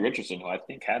had Daughtry Richardson, who I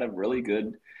think had a really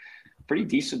good, pretty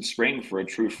decent spring for a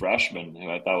true freshman, who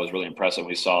I thought was really impressive.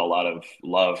 We saw a lot of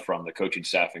love from the coaching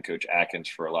staff and Coach Atkins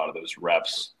for a lot of those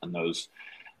reps and those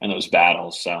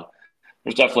battles. So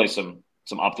there's definitely some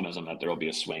optimism that there will be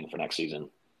a swing for next season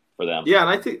for them. Yeah,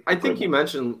 and I think you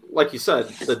mentioned, like you said,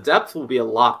 the depth will be a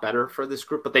lot better for this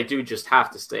group, but they do just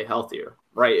have to stay healthier,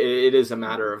 right? It is a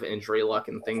matter of injury luck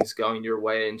and things going your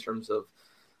way in terms of,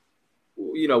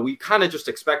 we kind of just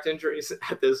expect injuries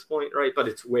at this point, right? But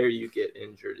it's where you get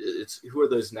injured. It's who are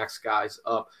those next guys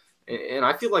up? And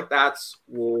I feel like that's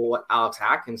what Alex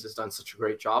Atkins has done such a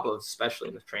great job of, especially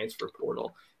in the transfer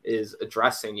portal, is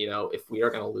addressing, if we are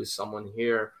going to lose someone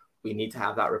here, we need to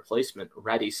have that replacement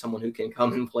ready, someone who can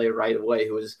come and play right away,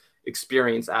 who is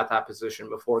experienced at that position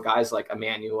before, guys like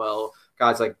Emmanuel,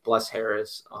 guys like Bless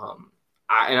Harris.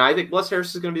 And I think Bless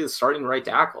Harris is going to be the starting right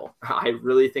tackle. I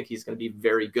really think he's going to be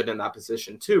very good in that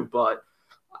position too. But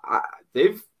I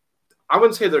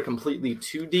wouldn't say they're completely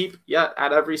too deep yet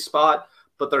at every spot,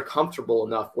 but they're comfortable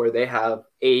enough where they have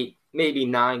 8, maybe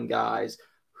 9 guys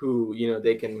who,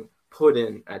 they can put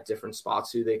in at different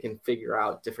spots, who they can figure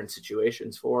out different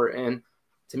situations for. And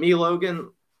to me,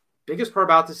 Logan, biggest part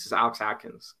about this is Alex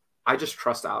Atkins. I just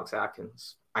trust Alex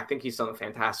Atkins. I think he's done a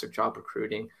fantastic job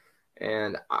recruiting.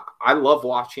 And I love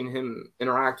watching him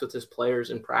interact with his players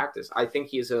in practice. I think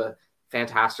he's a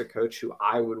fantastic coach who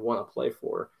I would want to play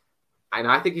for. And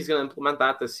I think he's going to implement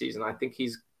that this season. I think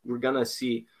we're going to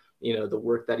see, the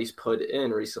work that he's put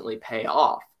in recently pay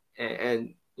off.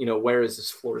 And whereas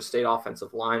this Florida State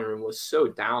offensive line room was so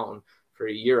down for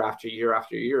year after year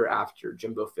after year after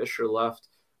Jimbo Fisher left,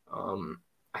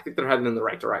 I think they're heading in the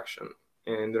right direction.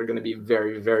 And they're going to be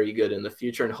very, very good in the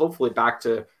future, and hopefully back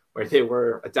to where they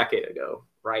were a decade ago,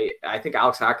 right? I think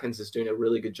Alex Atkins is doing a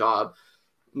really good job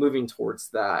moving towards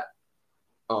that.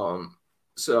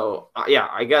 So, yeah,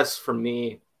 I guess for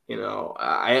me,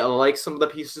 I like some of the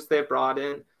pieces they brought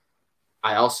in.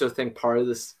 I also think part of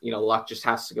this, luck just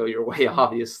has to go your way,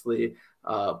 obviously.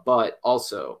 But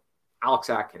also, Alex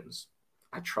Atkins,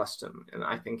 I trust him, and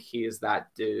I think he is that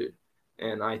dude.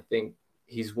 And I think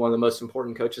he's one of the most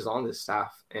important coaches on this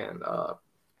staff. And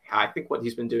I think what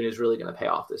he's been doing is really going to pay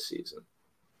off this season.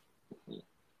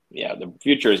 Yeah, the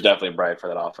future is definitely bright for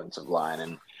that offensive line,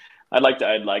 and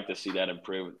I'd like to see that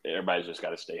improve. Everybody's just got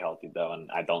to stay healthy, though, and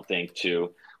I don't think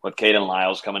with Caden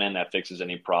Lyles coming in that fixes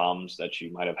any problems that you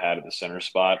might have had at the center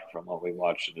spot from what we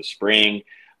watched in the spring.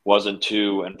 Wasn't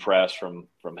too impressed from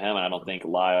him, and I don't think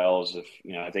Lyles.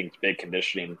 I think it's big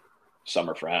conditioning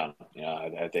summer for him.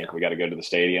 I think we got to go to the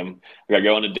stadium. We got to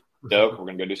go into Doak. We're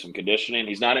going to go do some conditioning.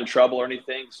 He's not in trouble or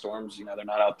anything. Storms, they're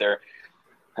not out there,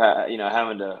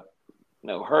 having to.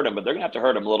 Hurt him, but they're going to have to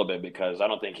hurt him a little bit because I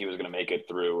don't think he was going to make it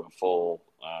through a full,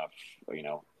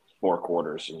 4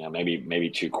 quarters,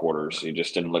 maybe 2 quarters. He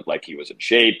just didn't look like he was in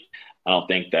shape. I don't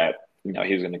think that,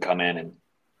 he was going to come in and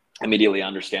immediately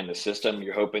understand the system.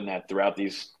 You're hoping that throughout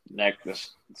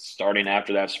starting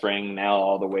after that spring, now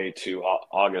all the way to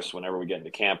August, whenever we get into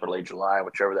camp, or late July,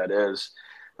 whichever that is,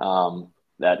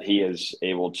 that he is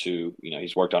able to,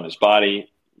 he's worked on his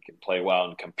body. Can play well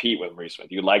and compete with Maurice Smith.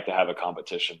 You'd like to have a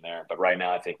competition there, but right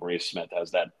now I think Maurice Smith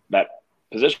has that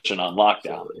position on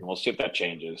lockdown, and we'll see if that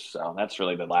changes. So that's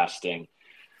really the last thing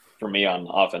for me on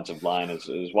offensive line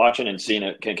is watching and seeing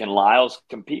it. Can Lyles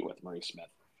compete with Maurice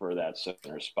Smith for that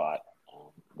center spot?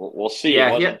 We'll see.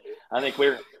 Yeah. I think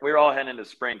we're all heading into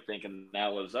spring thinking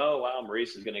that was,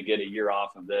 Maurice is going to get a year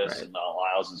off of this, right, and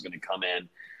Lyles is going to come in.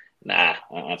 Nah,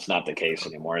 that's not the case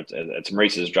anymore. It's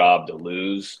Maurice's job to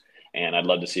lose. And I'd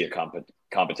love to see a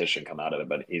competition come out of it,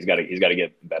 but he's got to get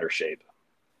in better shape.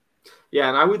 Yeah,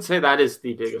 and I would say that is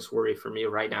the biggest worry for me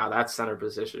right now, that center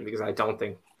position, because I don't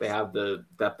think they have the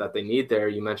depth that they need there.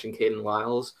 You mentioned Caden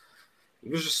Lyles. He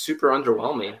was just super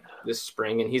underwhelming this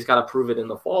spring, and he's got to prove it in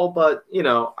the fall. But,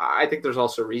 I think there's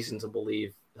also reason to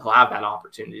believe he'll have that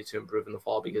opportunity to improve in the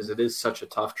fall because it is such a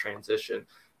tough transition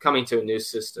coming to a new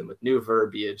system with new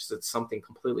verbiage. That's something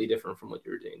completely different from what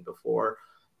you were doing before.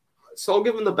 So I'll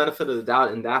give him the benefit of the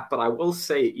doubt in that, but I will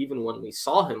say even when we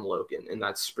saw him, Logan, in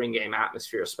that spring game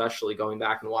atmosphere, especially going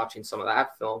back and watching some of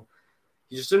that film,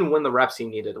 he just didn't win the reps he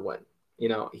needed to win.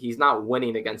 He's not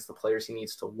winning against the players he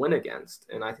needs to win against,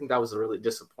 and I think that was a really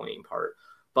disappointing part.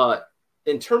 But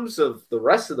in terms of the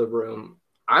rest of the room,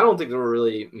 I don't think there were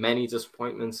really many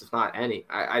disappointments, if not any.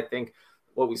 I think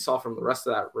what we saw from the rest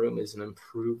of that room is an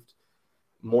improved,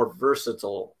 more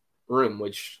versatile room,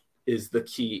 which is the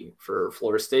key for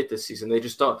Florida State this season. They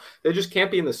just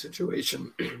can't be in the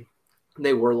situation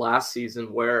they were last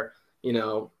season where,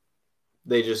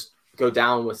 they just go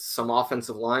down with some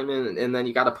offensive lineman and then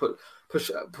you got to put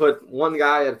one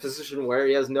guy at a position where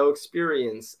he has no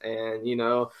experience and,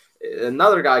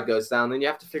 another guy goes down, then you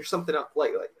have to figure something out.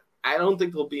 Like I don't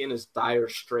think they'll be in as dire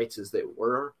straits as they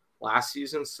were last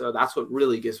season. So that's what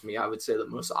really gives me, I would say, the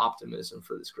most optimism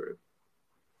for this group.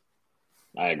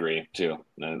 I agree too.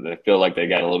 They feel like they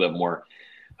got a little bit more,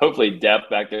 hopefully, depth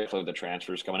back there for the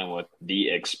transfers coming in with the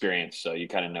experience. So you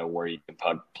kind of know where you can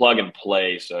plug and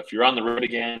play. So if you're on the road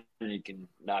again, you can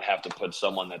not have to put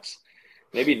someone that's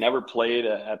maybe never played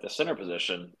at the center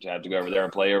position to have to go over there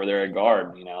and play over there at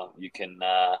guard.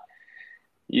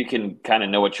 You can kind of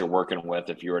know what you're working with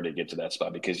if you were to get to that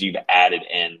spot because you've added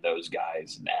in those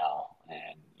guys now,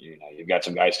 and you've got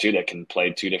some guys too that can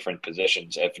play 2 different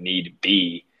positions if need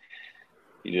be.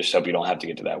 You just hope you don't have to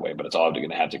get to that way, but it's all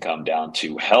going to have to come down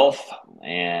to health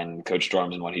and Coach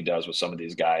Storms and what he does with some of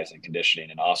these guys and conditioning,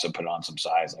 and also put on some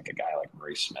size like a guy like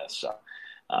Maurice Smith. So,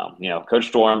 Coach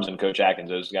Storms and Coach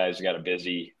Atkins, those guys got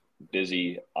a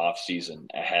busy off season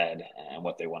ahead and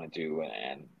what they want to do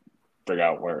and figure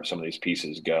out where some of these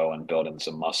pieces go and building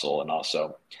some muscle and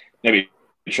also maybe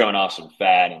showing off some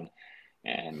fat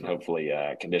and hopefully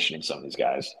conditioning some of these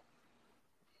guys.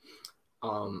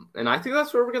 And I think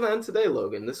that's where we're going to end today,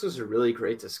 Logan. This was a really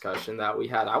great discussion that we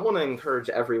had. I want to encourage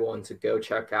everyone to go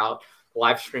check out the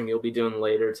live stream you'll be doing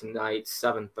later tonight,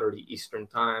 7:30 Eastern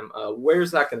time.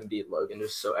 Where's that going to be, Logan,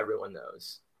 just so everyone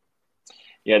knows?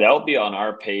 Yeah, that will be on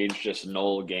our page, just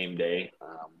Knoll Game Day.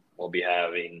 We'll be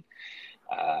having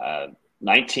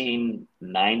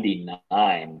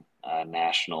 1999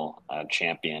 national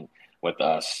champion with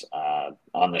us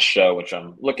on the show, which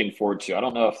I'm looking forward to. I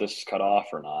don't know if this is cut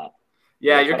off or not.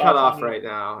 Yeah, you're cut off right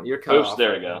now. You're cut off.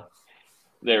 There we go.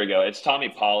 There we go. It's Tommy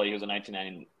Pauly, who's a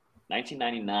 1999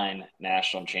 1999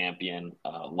 national champion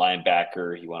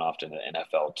linebacker. He went off to the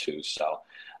NFL too. So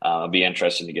it'll be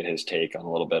interesting to get his take on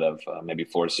a little bit of maybe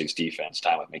Florida State's defense,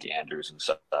 time with Mickey Andrews and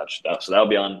such. So that'll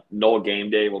be on Noel Game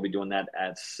Day. We'll be doing that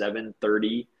at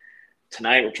 7:30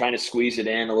 tonight. We're trying to squeeze it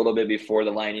in a little bit before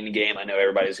the Lightning game. I know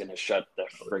everybody's going to shut the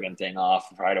friggin' thing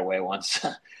off right away once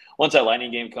that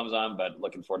Lightning game comes on, but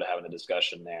looking forward to having a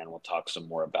discussion there, and we'll talk some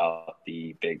more about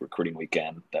the big recruiting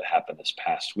weekend that happened this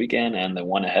past weekend and the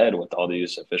one ahead with all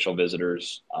these official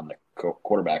visitors on the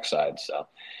quarterback side. So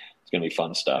it's going to be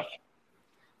fun stuff.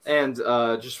 And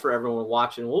just for everyone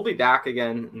watching, we'll be back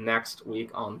again next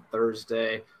week on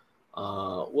Thursday.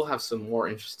 We'll have some more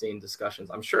interesting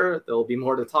discussions. I'm sure there'll be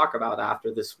more to talk about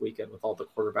after this weekend with all the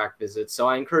quarterback visits. So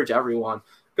I encourage everyone,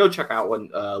 go check out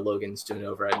what Logan's doing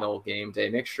over at Noel Game Day.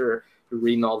 Make sure you're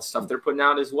reading all the stuff they're putting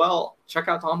out as well. Check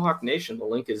out Tomahawk Nation. The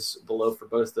link is below for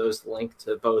both those. The link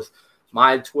to both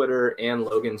my Twitter and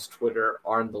Logan's Twitter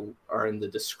are in the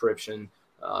description.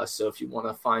 So if you want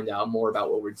to find out more about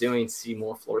what we're doing, see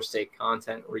more Florida State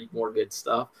content, read more good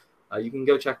stuff, you can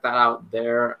go check that out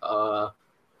there.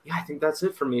 Yeah, I think that's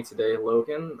it for me today,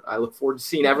 Logan. I look forward to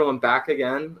seeing everyone back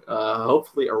again,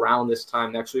 hopefully around this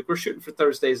time next week. We're shooting for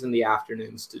Thursdays in the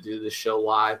afternoons to do this show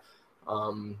live.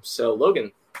 So,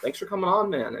 Logan, thanks for coming on,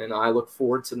 man, and I look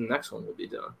forward to the next one we'll be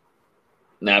doing.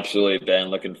 Absolutely, Ben.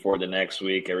 Looking forward to next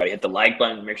week. Everybody hit the like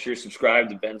button. Make sure you subscribe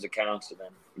to Ben's account so then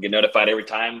you get notified every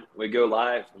time we go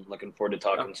live. I'm looking forward to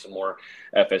talking some more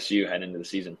FSU heading into the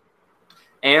season.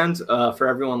 And for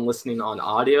everyone listening on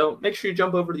audio, make sure you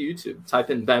jump over to YouTube. Type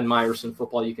in Ben Myerson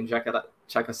Football. You can check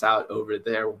us out over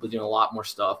there. We'll be doing a lot more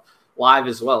stuff live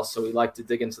as well. So we like to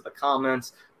dig into the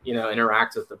comments,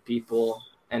 interact with the people.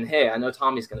 And, hey, I know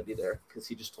Tommy's going to be there because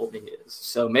he just told me he is.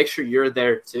 So make sure you're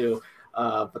there too.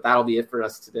 But that'll be it for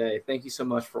us today. Thank you so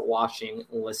much for watching,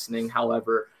 listening,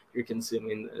 however you're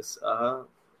consuming this.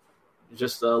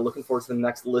 Just looking forward to the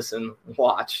next listen,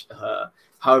 watch,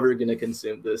 however you're going to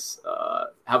consume this.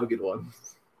 Have a good one.